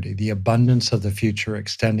opportunity, the abundance of the future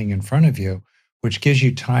extending in front of you, which gives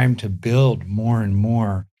you time to build more and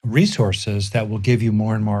more resources that will give you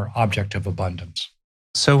more and more object of abundance.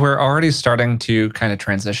 So we're already starting to kind of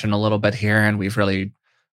transition a little bit here, and we've really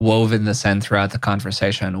woven this in throughout the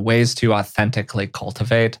conversation, ways to authentically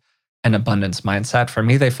cultivate an abundance mindset. For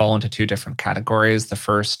me, they fall into 2 different categories. The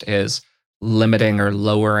first is limiting or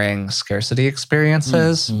lowering scarcity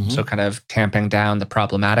experiences. So kind of tamping down the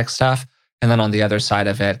problematic stuff. And then on the other side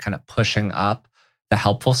of it, kind of pushing up the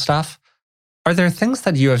helpful stuff. Are there things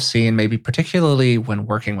that you have seen, maybe particularly when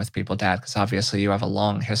working with people, Dad, because obviously you have a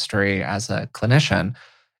long history as a clinician,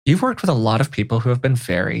 you've worked with a lot of people who have been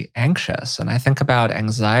very anxious. And I think about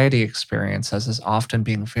anxiety experiences as often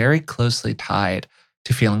being very closely tied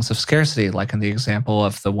to feelings of scarcity, like in the example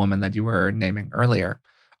of the woman that you were naming earlier.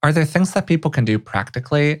 Are there things that people can do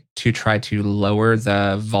practically to try to lower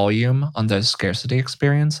the volume on those scarcity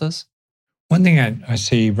experiences? One thing I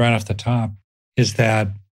see right off the top is that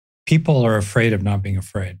people are afraid of not being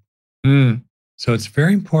afraid. Mm, So it's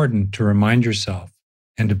very important to remind yourself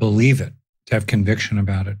and to believe it, to have conviction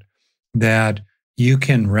about it, that you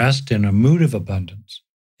can rest in a mood of abundance.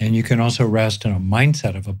 And you can also rest in a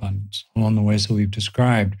mindset of abundance along the ways that we've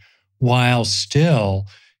described, while still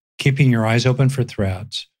keeping your eyes open for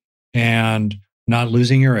threats and not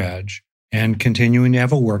losing your edge and continuing to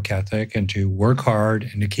have a work ethic and to work hard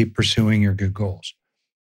and to keep pursuing your good goals.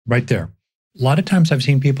 Right there. A lot of times I've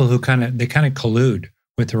seen people who kind of collude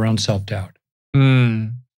with their own self-doubt.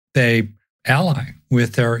 mm, They ally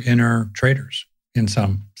with their inner traitors in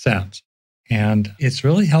some sense. And it's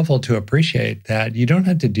really helpful to appreciate that you don't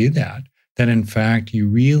have to do that, that in fact, you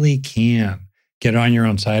really can get on your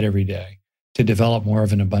own side every day to develop more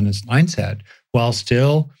of an abundance mindset while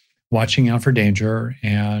still watching out for danger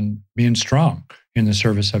and being strong in the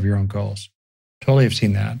service of your own goals. Totally have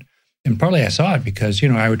seen that. And partly I saw it because,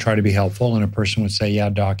 I would try to be helpful and a person would say, yeah,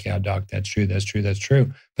 doc, that's true, that's true, that's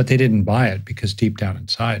true. But they didn't buy it because deep down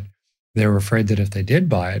inside, they were afraid that if they did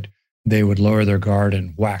buy it, they would lower their guard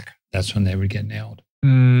and whack. That's when they would get nailed.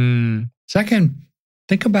 mm, Second,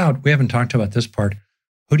 think about, we haven't talked about this part,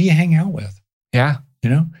 who do you hang out with? yeah.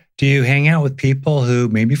 Do you hang out with people who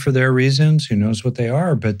maybe for their reasons, who knows what they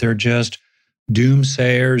are, but they're just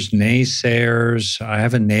doomsayers, naysayers? I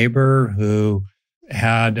have a neighbor who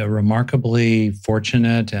had a remarkably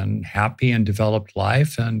fortunate and happy and developed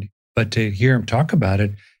life. But to hear him talk about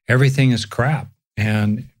it, everything is crap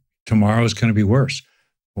and tomorrow is going to be worse.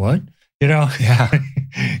 What? Yeah.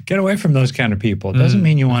 Get away from those kind of people. It doesn't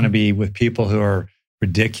mean you want to be with people who are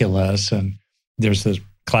ridiculous. And there's this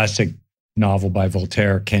classic novel by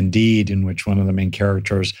Voltaire, Candide, in which one of the main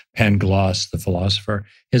characters, Pangloss, the philosopher,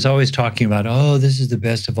 is always talking about, oh, this is the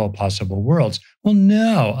best of all possible worlds. Well,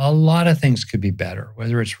 no, a lot of things could be better,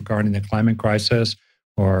 whether it's regarding the climate crisis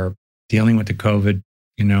or dealing with the COVID,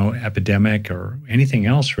 epidemic or anything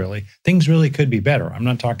else, really. Things really could be better. I'm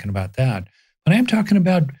not talking about that. But I'm talking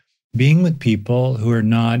about being with people who are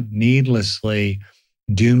not needlessly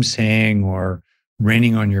doomsaying or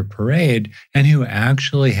raining on your parade, and who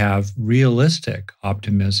actually have realistic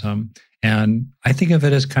optimism. And I think of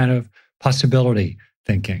it as kind of possibility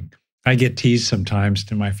thinking. I get teased sometimes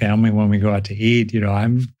to my family when we go out to eat.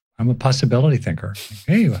 I'm a possibility thinker.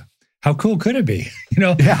 Hey, how cool could it be?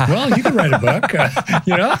 Yeah. Well, you could write a book.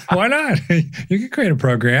 Why not? You could create a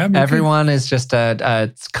program. Everyone is just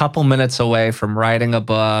a couple minutes away from writing a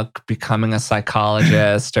book, becoming a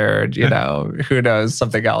psychologist, or, who knows,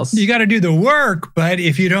 something else. You got to do the work, but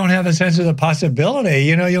if you don't have a sense of the possibility,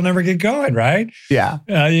 you'll never get going, right? Yeah.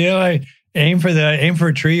 Aim for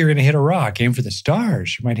a tree, you're going to hit a rock. Aim for the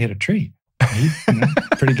stars, you might hit a tree.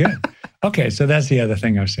 Pretty good. Okay, so that's the other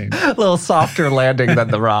thing I've seen. A little softer landing than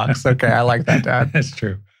the rocks. Okay, I like that, Dad. That's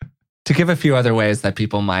true. To give a few other ways that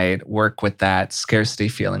people might work with that scarcity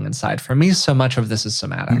feeling inside, for me, so much of this is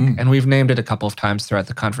somatic. And we've named it a couple of times throughout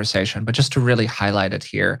the conversation, but just to really highlight it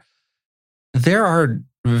here, there are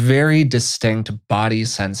very distinct body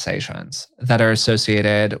sensations that are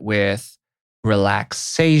associated with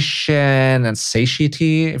relaxation and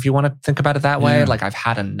satiety, if you want to think about it that way. Like, I've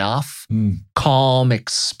had enough. Calm,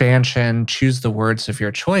 expansion, choose the words of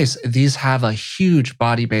your choice. These have a huge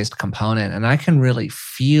body-based component, and I can really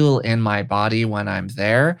feel in my body when I'm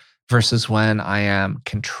there versus when I am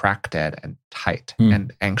contracted and tight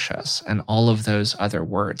and anxious and all of those other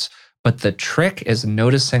words. But the trick is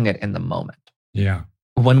noticing it in the moment. Yeah.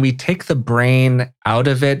 When we take the brain out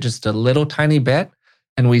of it just a little tiny bit,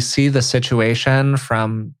 and we see the situation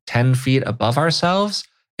from 10 feet above ourselves,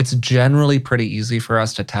 it's generally pretty easy for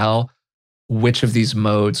us to tell which of these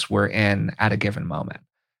modes we're in at a given moment.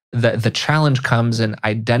 The challenge comes in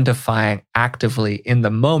identifying actively in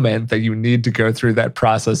the moment that you need to go through that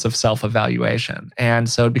process of self-evaluation. And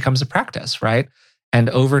so it becomes a practice, right? And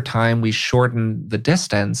over time, we shorten the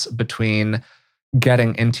distance between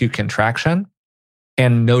getting into contraction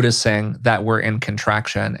and noticing that we're in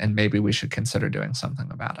contraction and maybe we should consider doing something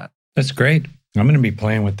about it. That's great. I'm going to be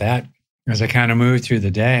playing with that as I kind of move through the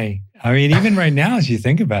day. I mean, even right now, as you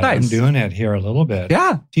think about it, I'm doing it here a little bit.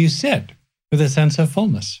 Yeah. Do you sit with a sense of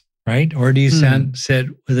fullness, right? Or do you sit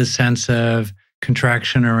with a sense of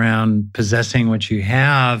contraction around possessing what you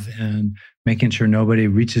have and making sure nobody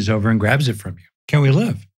reaches over and grabs it from you? Can we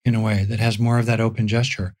live in a way that has more of that open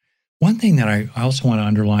gesture? One thing that I also want to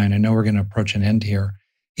underline, I know we're going to approach an end here,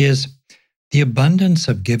 is the abundance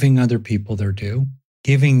of giving other people their due,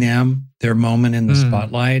 giving them their moment in the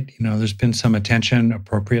spotlight. There's been some attention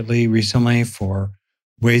appropriately recently for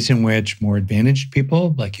ways in which more advantaged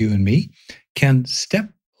people like you and me can step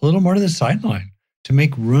a little more to the sideline to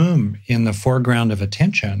make room in the foreground of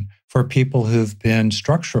attention for people who've been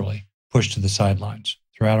structurally pushed to the sidelines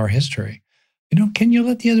throughout our history. Can you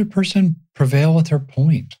let the other person prevail with their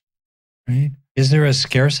point, right? Is there a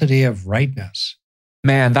scarcity of rightness?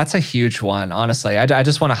 Man, that's a huge one, honestly. I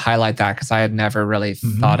just want to highlight that because I had never really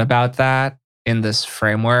thought about that in this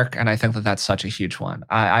framework. And I think that that's such a huge one.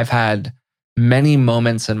 I've had many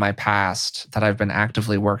moments in my past that I've been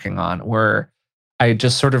actively working on where I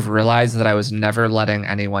just sort of realized that I was never letting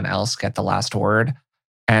anyone else get the last word.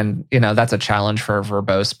 And, that's a challenge for a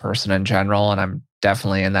verbose person in general. And I'm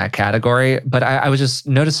definitely in that category. But I was just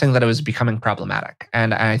noticing that it was becoming problematic.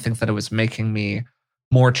 And I think that it was making me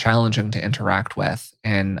more challenging to interact with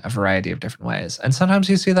in a variety of different ways. And sometimes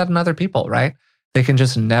you see that in other people, right? They can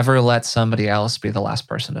just never let somebody else be the last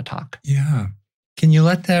person to talk. Yeah. Can you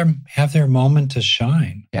let them have their moment to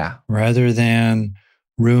shine? Yeah. Rather than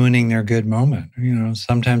ruining their good moment.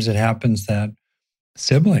 Sometimes it happens that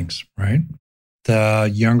siblings, right?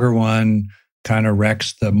 The younger one kind of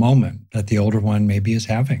wrecks the moment that the older one maybe is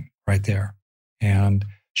having right there. And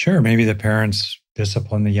sure, maybe the parents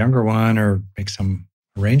discipline the younger one or make some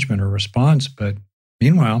arrangement or response. But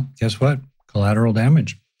meanwhile, guess what? Collateral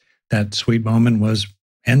damage. That sweet moment was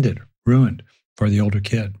ended, ruined for the older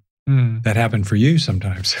kid. That happened for you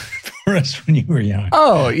sometimes, for us when you were young.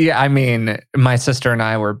 Oh, yeah. I mean, my sister and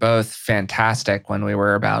I were both fantastic when we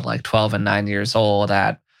were about 12 and 9 years old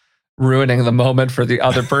at ruining the moment for the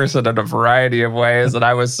other person in a variety of ways. And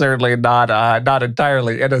I was certainly not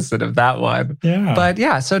entirely innocent of that one. Yeah. But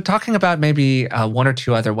yeah, so talking about maybe one or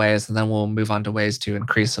two other ways, and then we'll move on to ways to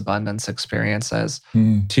increase abundance experiences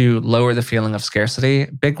to lower the feeling of scarcity.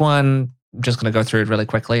 Big one, I'm just going to go through it really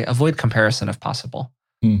quickly. Avoid comparison if possible.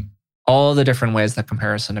 All the different ways that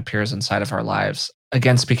comparison appears inside of our lives.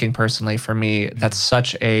 Again, speaking personally, for me, that's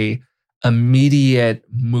such a immediate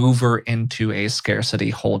mover into a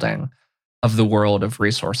scarcity holding of the world of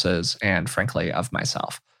resources and, frankly, of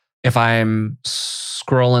myself. If I'm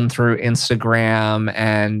scrolling through Instagram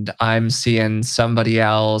and I'm seeing somebody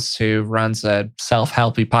else who runs a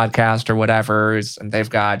self-helpy podcast or whatever, and they've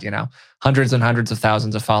got, hundreds and hundreds of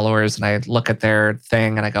thousands of followers, and I look at their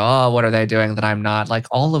thing and I go, oh, what are they doing that I'm not?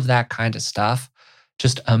 All of that kind of stuff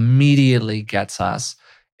just immediately gets us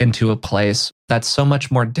into a place that's so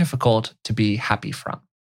much more difficult to be happy from.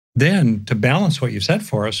 Then, to balance what you said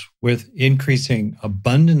for us with increasing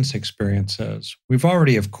abundance experiences, we've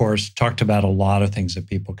already, of course, talked about a lot of things that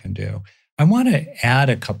people can do. I want to add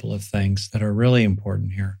a couple of things that are really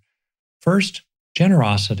important here. First,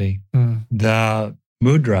 generosity. The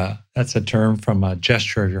mudra, that's a term from a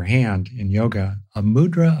gesture of your hand in yoga, a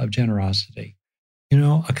mudra of generosity.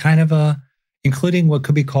 A kind of including what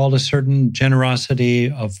could be called a certain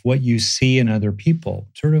generosity of what you see in other people,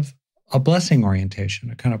 sort of a blessing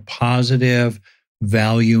orientation, a kind of positive,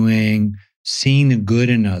 valuing, seeing the good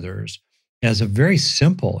in others as a very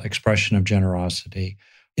simple expression of generosity,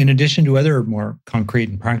 in addition to other more concrete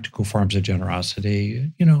and practical forms of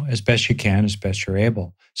generosity, as best you can, as best you're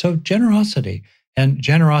able. So generosity. And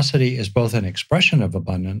generosity is both an expression of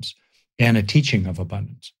abundance and a teaching of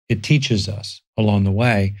abundance. It teaches us along the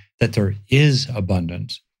way that there is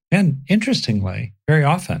abundance. And interestingly, very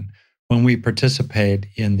often, when we participate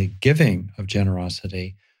in the giving of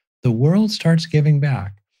generosity, the world starts giving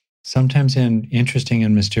back, sometimes in interesting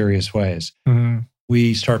and mysterious ways.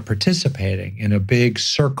 We start participating in a big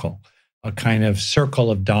circle, a kind of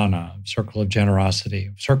circle of dana, circle of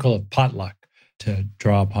generosity, circle of potluck, to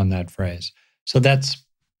draw upon that phrase. So that's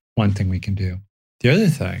one thing we can do. The other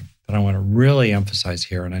thing that I want to really emphasize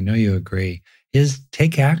here, and I know you agree, is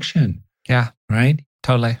take action. Yeah. Right?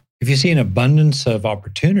 Totally. If you see an abundance of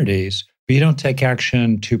opportunities, but you don't take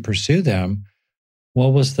action to pursue them,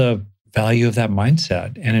 what was the value of that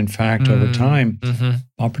mindset? And in fact, over time,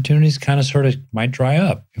 opportunities kind of sort of might dry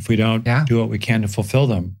up if we don't do what we can to fulfill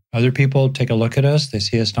them. Other people take a look at us, they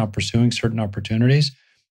see us not pursuing certain opportunities.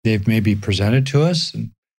 They've maybe presented to us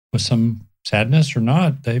and with some sadness or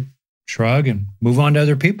not, they shrug and move on to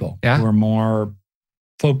other people who are more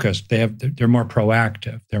focused. They're more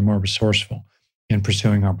proactive. They're more resourceful in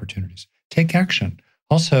pursuing opportunities. Take action.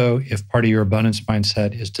 Also, if part of your abundance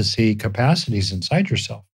mindset is to see capacities inside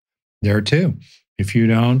yourself, there too. If you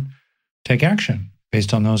don't take action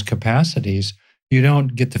based on those capacities, You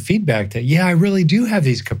don't get the feedback that, yeah, I really do have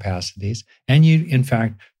these capacities. And you, in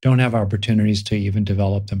fact, don't have opportunities to even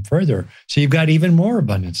develop them further. So you've got even more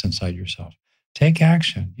abundance inside yourself. Take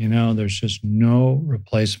action. There's just no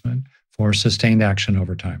replacement for sustained action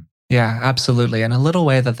over time. Yeah, absolutely. And a little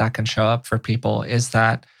way that can show up for people is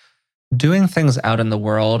that doing things out in the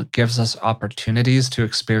world gives us opportunities to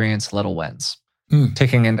experience little wins.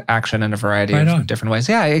 Taking into action in a variety of different ways.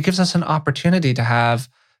 Yeah, it gives us an opportunity to have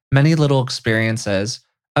many little experiences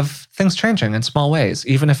of things changing in small ways.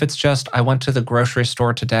 Even if it's just, I went to the grocery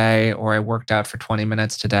store today, or I worked out for 20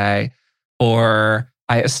 minutes today, or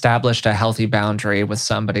I established a healthy boundary with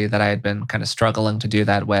somebody that I had been kind of struggling to do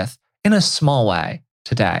that with in a small way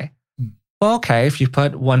today. Well, okay, if you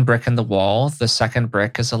put one brick in the wall, the second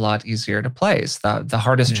brick is a lot easier to place. The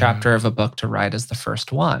hardest chapter of a book to write is the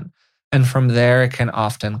first one. And from there, it can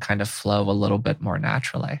often kind of flow a little bit more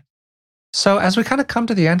naturally. So as we kind of come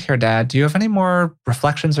to the end here, Dad, do you have any more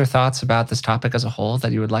reflections or thoughts about this topic as a whole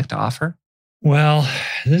that you would like to offer? Well,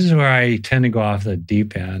 this is where I tend to go off the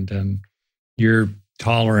deep end, and you're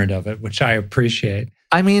tolerant of it, which I appreciate.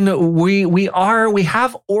 I mean, we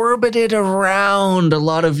have orbited around a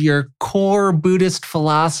lot of your core Buddhist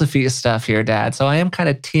philosophy stuff here, Dad. So I am kind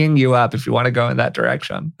of teeing you up if you want to go in that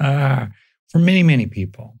direction. For many, many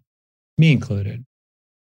people, me included,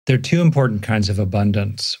 there are two important kinds of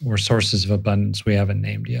abundance or sources of abundance we haven't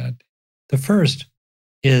named yet. The first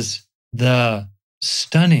is the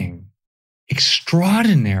stunning,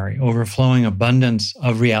 extraordinary, overflowing abundance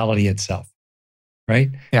of reality itself. Right?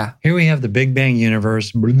 Yeah. Here we have the Big Bang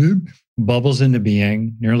universe, bubbles into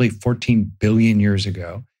being nearly 14 billion years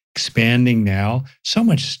ago, expanding now, so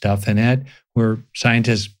much stuff in it, where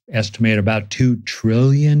scientists estimate about 2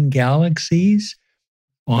 trillion galaxies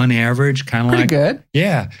on average, kind of pretty good.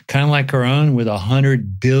 Yeah, kind of like our own with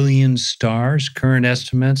 100 billion stars. Current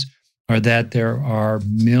estimates are that there are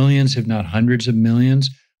millions, if not hundreds of millions,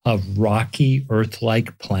 of rocky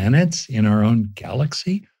Earth-like planets in our own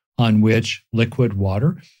galaxy, on which liquid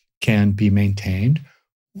water can be maintained.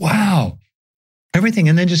 Wow. Everything.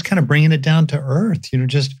 And then just kind of bringing it down to earth,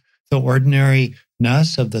 just the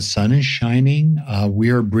ordinariness of the sun is shining.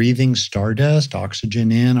 We're breathing stardust,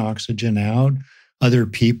 oxygen in, oxygen out. Other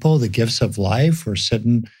people, the gifts of life. We're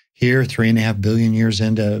sitting here 3.5 billion years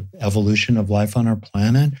into evolution of life on our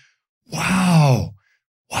planet. Wow.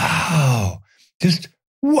 Wow. Just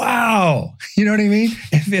wow. You know what I mean?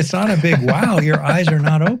 If it's not a big wow, your eyes are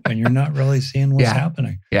not open. You're not really seeing what's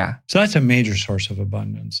happening. Yeah. So that's a major source of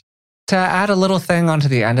abundance. To add a little thing onto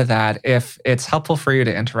the end of that, if it's helpful for you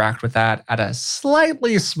to interact with that at a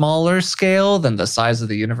slightly smaller scale than the size of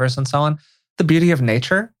the universe and so on, the beauty of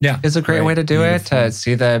nature is a great way to do it. To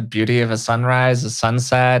see the beauty of a sunrise, a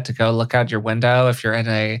sunset, to go look out your window if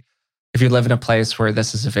you live in a place where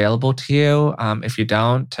this is available to you. If you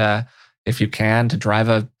don't, if you can, to drive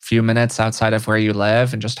a few minutes outside of where you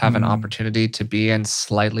live and just have an opportunity to be in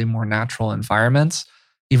slightly more natural environments,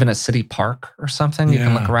 even a city park or something. You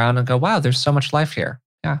can look around and go, wow, there's so much life here.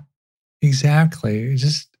 Yeah. Exactly.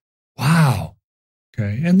 Just, wow.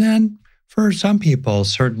 Okay. And then for some people,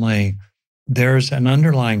 certainly there's an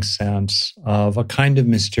underlying sense of a kind of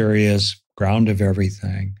mysterious ground of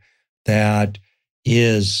everything that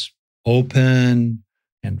is open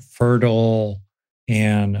and fertile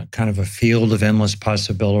and kind of a field of endless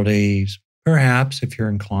possibilities, perhaps if you're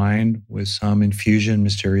inclined, with some infusion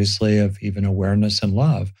mysteriously of even awareness and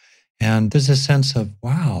love. And there's a sense of,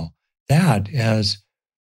 wow,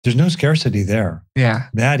 there's no scarcity there. Yeah.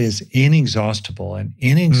 That is inexhaustible, an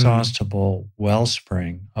inexhaustible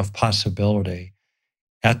wellspring of possibility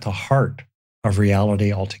at the heart of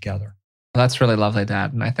reality altogether. Well, that's really lovely,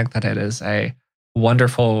 Dad. And I think that it is a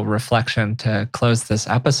wonderful reflection to close this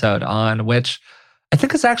episode on, which I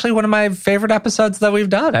think is actually one of my favorite episodes that we've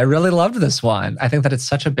done. I really loved this one. I think that it's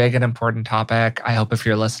such a big and important topic. I hope if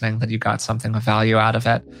you're listening that you got something of value out of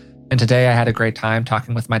it. And today I had a great time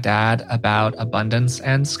talking with my dad about abundance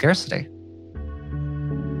and scarcity.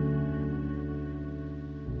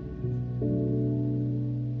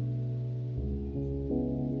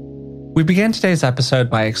 We began today's episode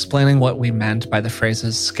by explaining what we meant by the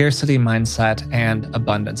phrases scarcity mindset and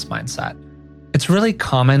abundance mindset. It's really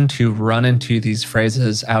common to run into these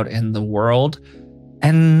phrases out in the world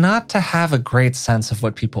and not to have a great sense of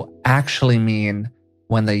what people actually mean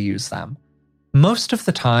when they use them. Most of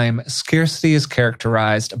the time, scarcity is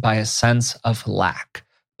characterized by a sense of lack,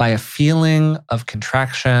 by a feeling of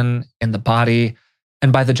contraction in the body,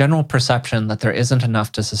 and by the general perception that there isn't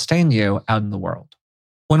enough to sustain you out in the world.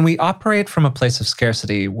 When we operate from a place of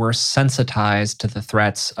scarcity, we're sensitized to the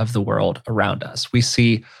threats of the world around us. We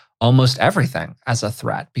see almost everything as a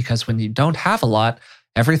threat, because when you don't have a lot,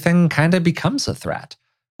 everything kind of becomes a threat.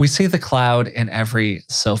 We see the cloud in every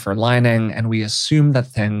silver lining, and we assume that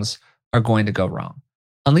things are going to go wrong.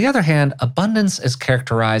 On the other hand, abundance is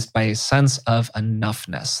characterized by a sense of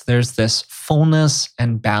enoughness. There's this fullness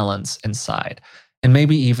and balance inside, and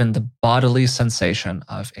maybe even the bodily sensation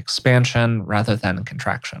of expansion rather than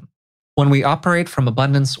contraction. When we operate from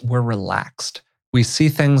abundance, we're relaxed. We see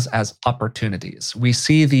things as opportunities. We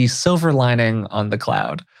see the silver lining on the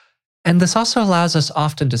cloud. And this also allows us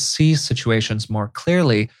often to see situations more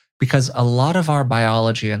clearly because a lot of our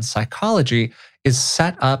biology and psychology is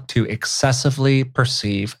set up to excessively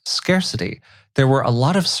perceive scarcity. There were a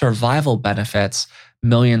lot of survival benefits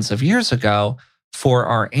millions of years ago for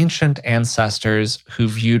our ancient ancestors who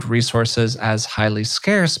viewed resources as highly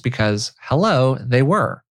scarce because, hello, they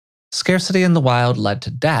were. Scarcity in the wild led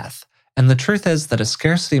to death. And the truth is that a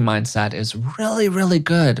scarcity mindset is really, really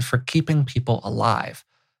good for keeping people alive.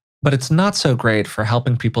 But it's not so great for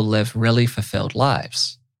helping people live really fulfilled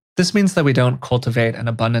lives. This means that we don't cultivate an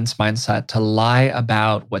abundance mindset to lie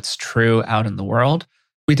about what's true out in the world.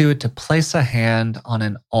 We do it to place a hand on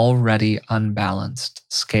an already unbalanced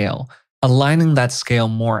scale, aligning that scale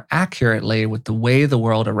more accurately with the way the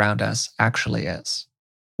world around us actually is.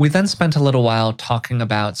 We then spent a little while talking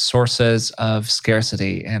about sources of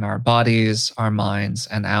scarcity in our bodies, our minds,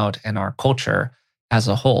 and out in our culture as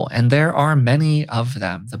a whole. And there are many of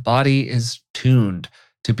them. The body is tuned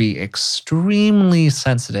to be extremely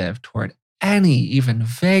sensitive toward any even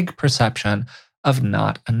vague perception of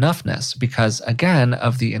not enoughness because, again,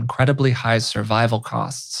 of the incredibly high survival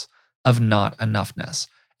costs of not enoughness.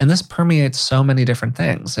 And this permeates so many different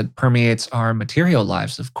things. It permeates our material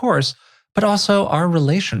lives, of course, but also our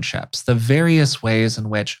relationships, the various ways in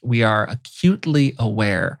which we are acutely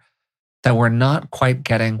aware that we're not quite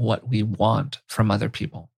getting what we want from other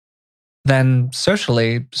people. Then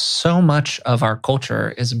socially, so much of our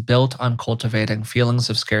culture is built on cultivating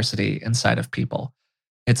feelings of scarcity inside of people.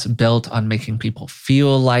 It's built on making people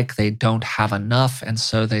feel like they don't have enough, and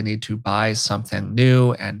so they need to buy something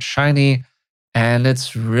new and shiny. And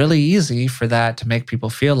it's really easy for that to make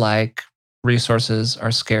people feel like resources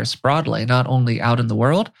are scarce broadly, not only out in the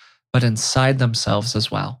world, but inside themselves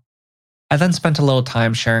as well. I then spent a little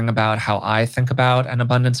time sharing about how I think about an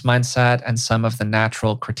abundance mindset and some of the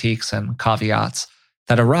natural critiques and caveats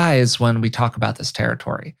that arise when we talk about this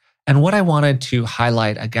territory. And what I wanted to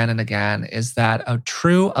highlight again and again is that a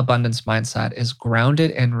true abundance mindset is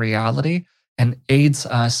grounded in reality and aids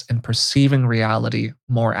us in perceiving reality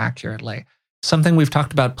more accurately. Something we've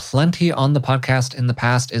talked about plenty on the podcast in the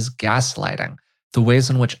past is gaslighting, the ways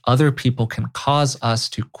in which other people can cause us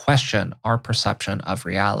to question our perception of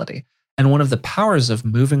reality. And one of the powers of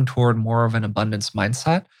moving toward more of an abundance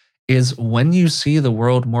mindset is when you see the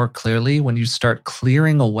world more clearly, when you start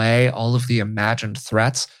clearing away all of the imagined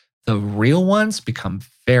threats, the real ones become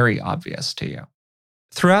very obvious to you.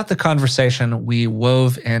 Throughout the conversation, we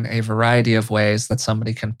wove in a variety of ways that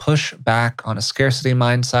somebody can push back on a scarcity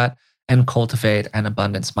mindset and cultivate an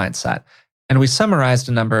abundance mindset. And we summarized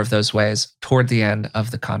a number of those ways toward the end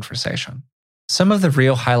of the conversation. Some of the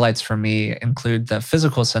real highlights for me include the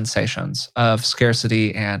physical sensations of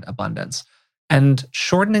scarcity and abundance, and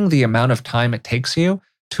shortening the amount of time it takes you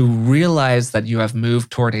to realize that you have moved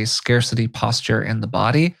toward a scarcity posture in the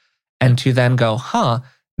body, and to then go,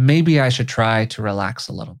 maybe I should try to relax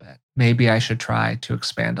a little bit. Maybe I should try to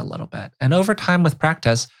expand a little bit. And over time with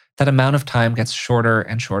practice, that amount of time gets shorter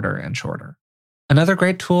and shorter and shorter. Another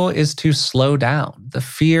great tool is to slow down. The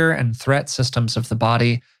fear and threat systems of the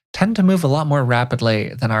body tend to move a lot more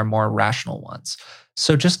rapidly than our more rational ones.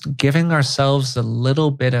 So just giving ourselves a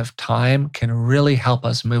little bit of time can really help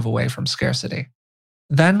us move away from scarcity.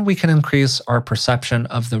 Then we can increase our perception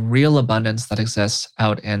of the real abundance that exists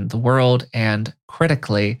out in the world and,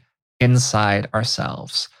 critically, inside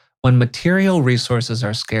ourselves. When material resources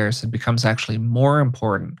are scarce, it becomes actually more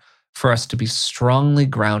important for us to be strongly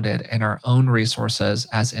grounded in our own resources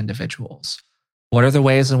as individuals. What are the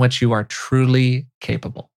ways in which you are truly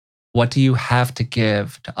capable? What do you have to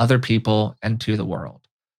give to other people and to the world?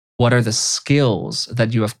 What are the skills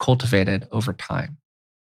that you have cultivated over time?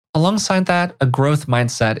 Alongside that, a growth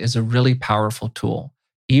mindset is a really powerful tool.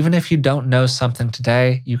 Even if you don't know something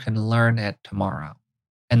today, you can learn it tomorrow.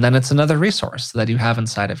 And then it's another resource that you have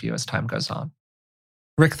inside of you as time goes on.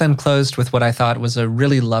 Rick then closed with what I thought was a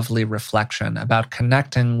really lovely reflection about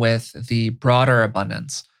connecting with the broader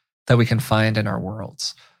abundance that we can find in our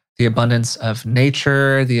worlds. The abundance of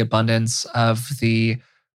nature, the abundance of the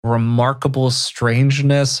remarkable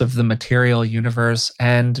strangeness of the material universe,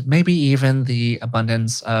 and maybe even the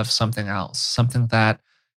abundance of something else, something that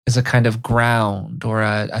is a kind of ground or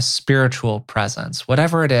a spiritual presence,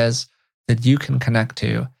 whatever it is that you can connect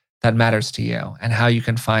to that matters to you and how you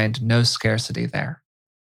can find no scarcity there.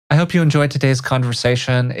 I hope you enjoyed today's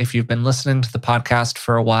conversation. If you've been listening to the podcast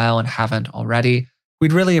for a while and haven't already,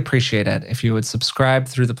 we'd really appreciate it if you would subscribe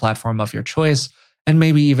through the platform of your choice and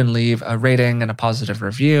maybe even leave a rating and a positive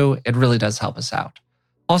review. It really does help us out.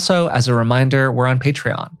 Also, as a reminder, we're on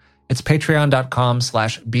Patreon. It's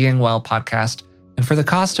patreon.com/beingwellpodcast. And for the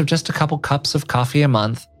cost of just a couple cups of coffee a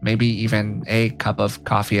month, maybe even a cup of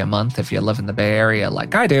coffee a month if you live in the Bay Area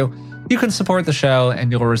like I do, you can support the show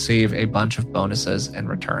and you'll receive a bunch of bonuses in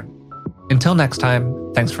return. Until next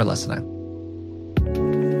time, thanks for listening.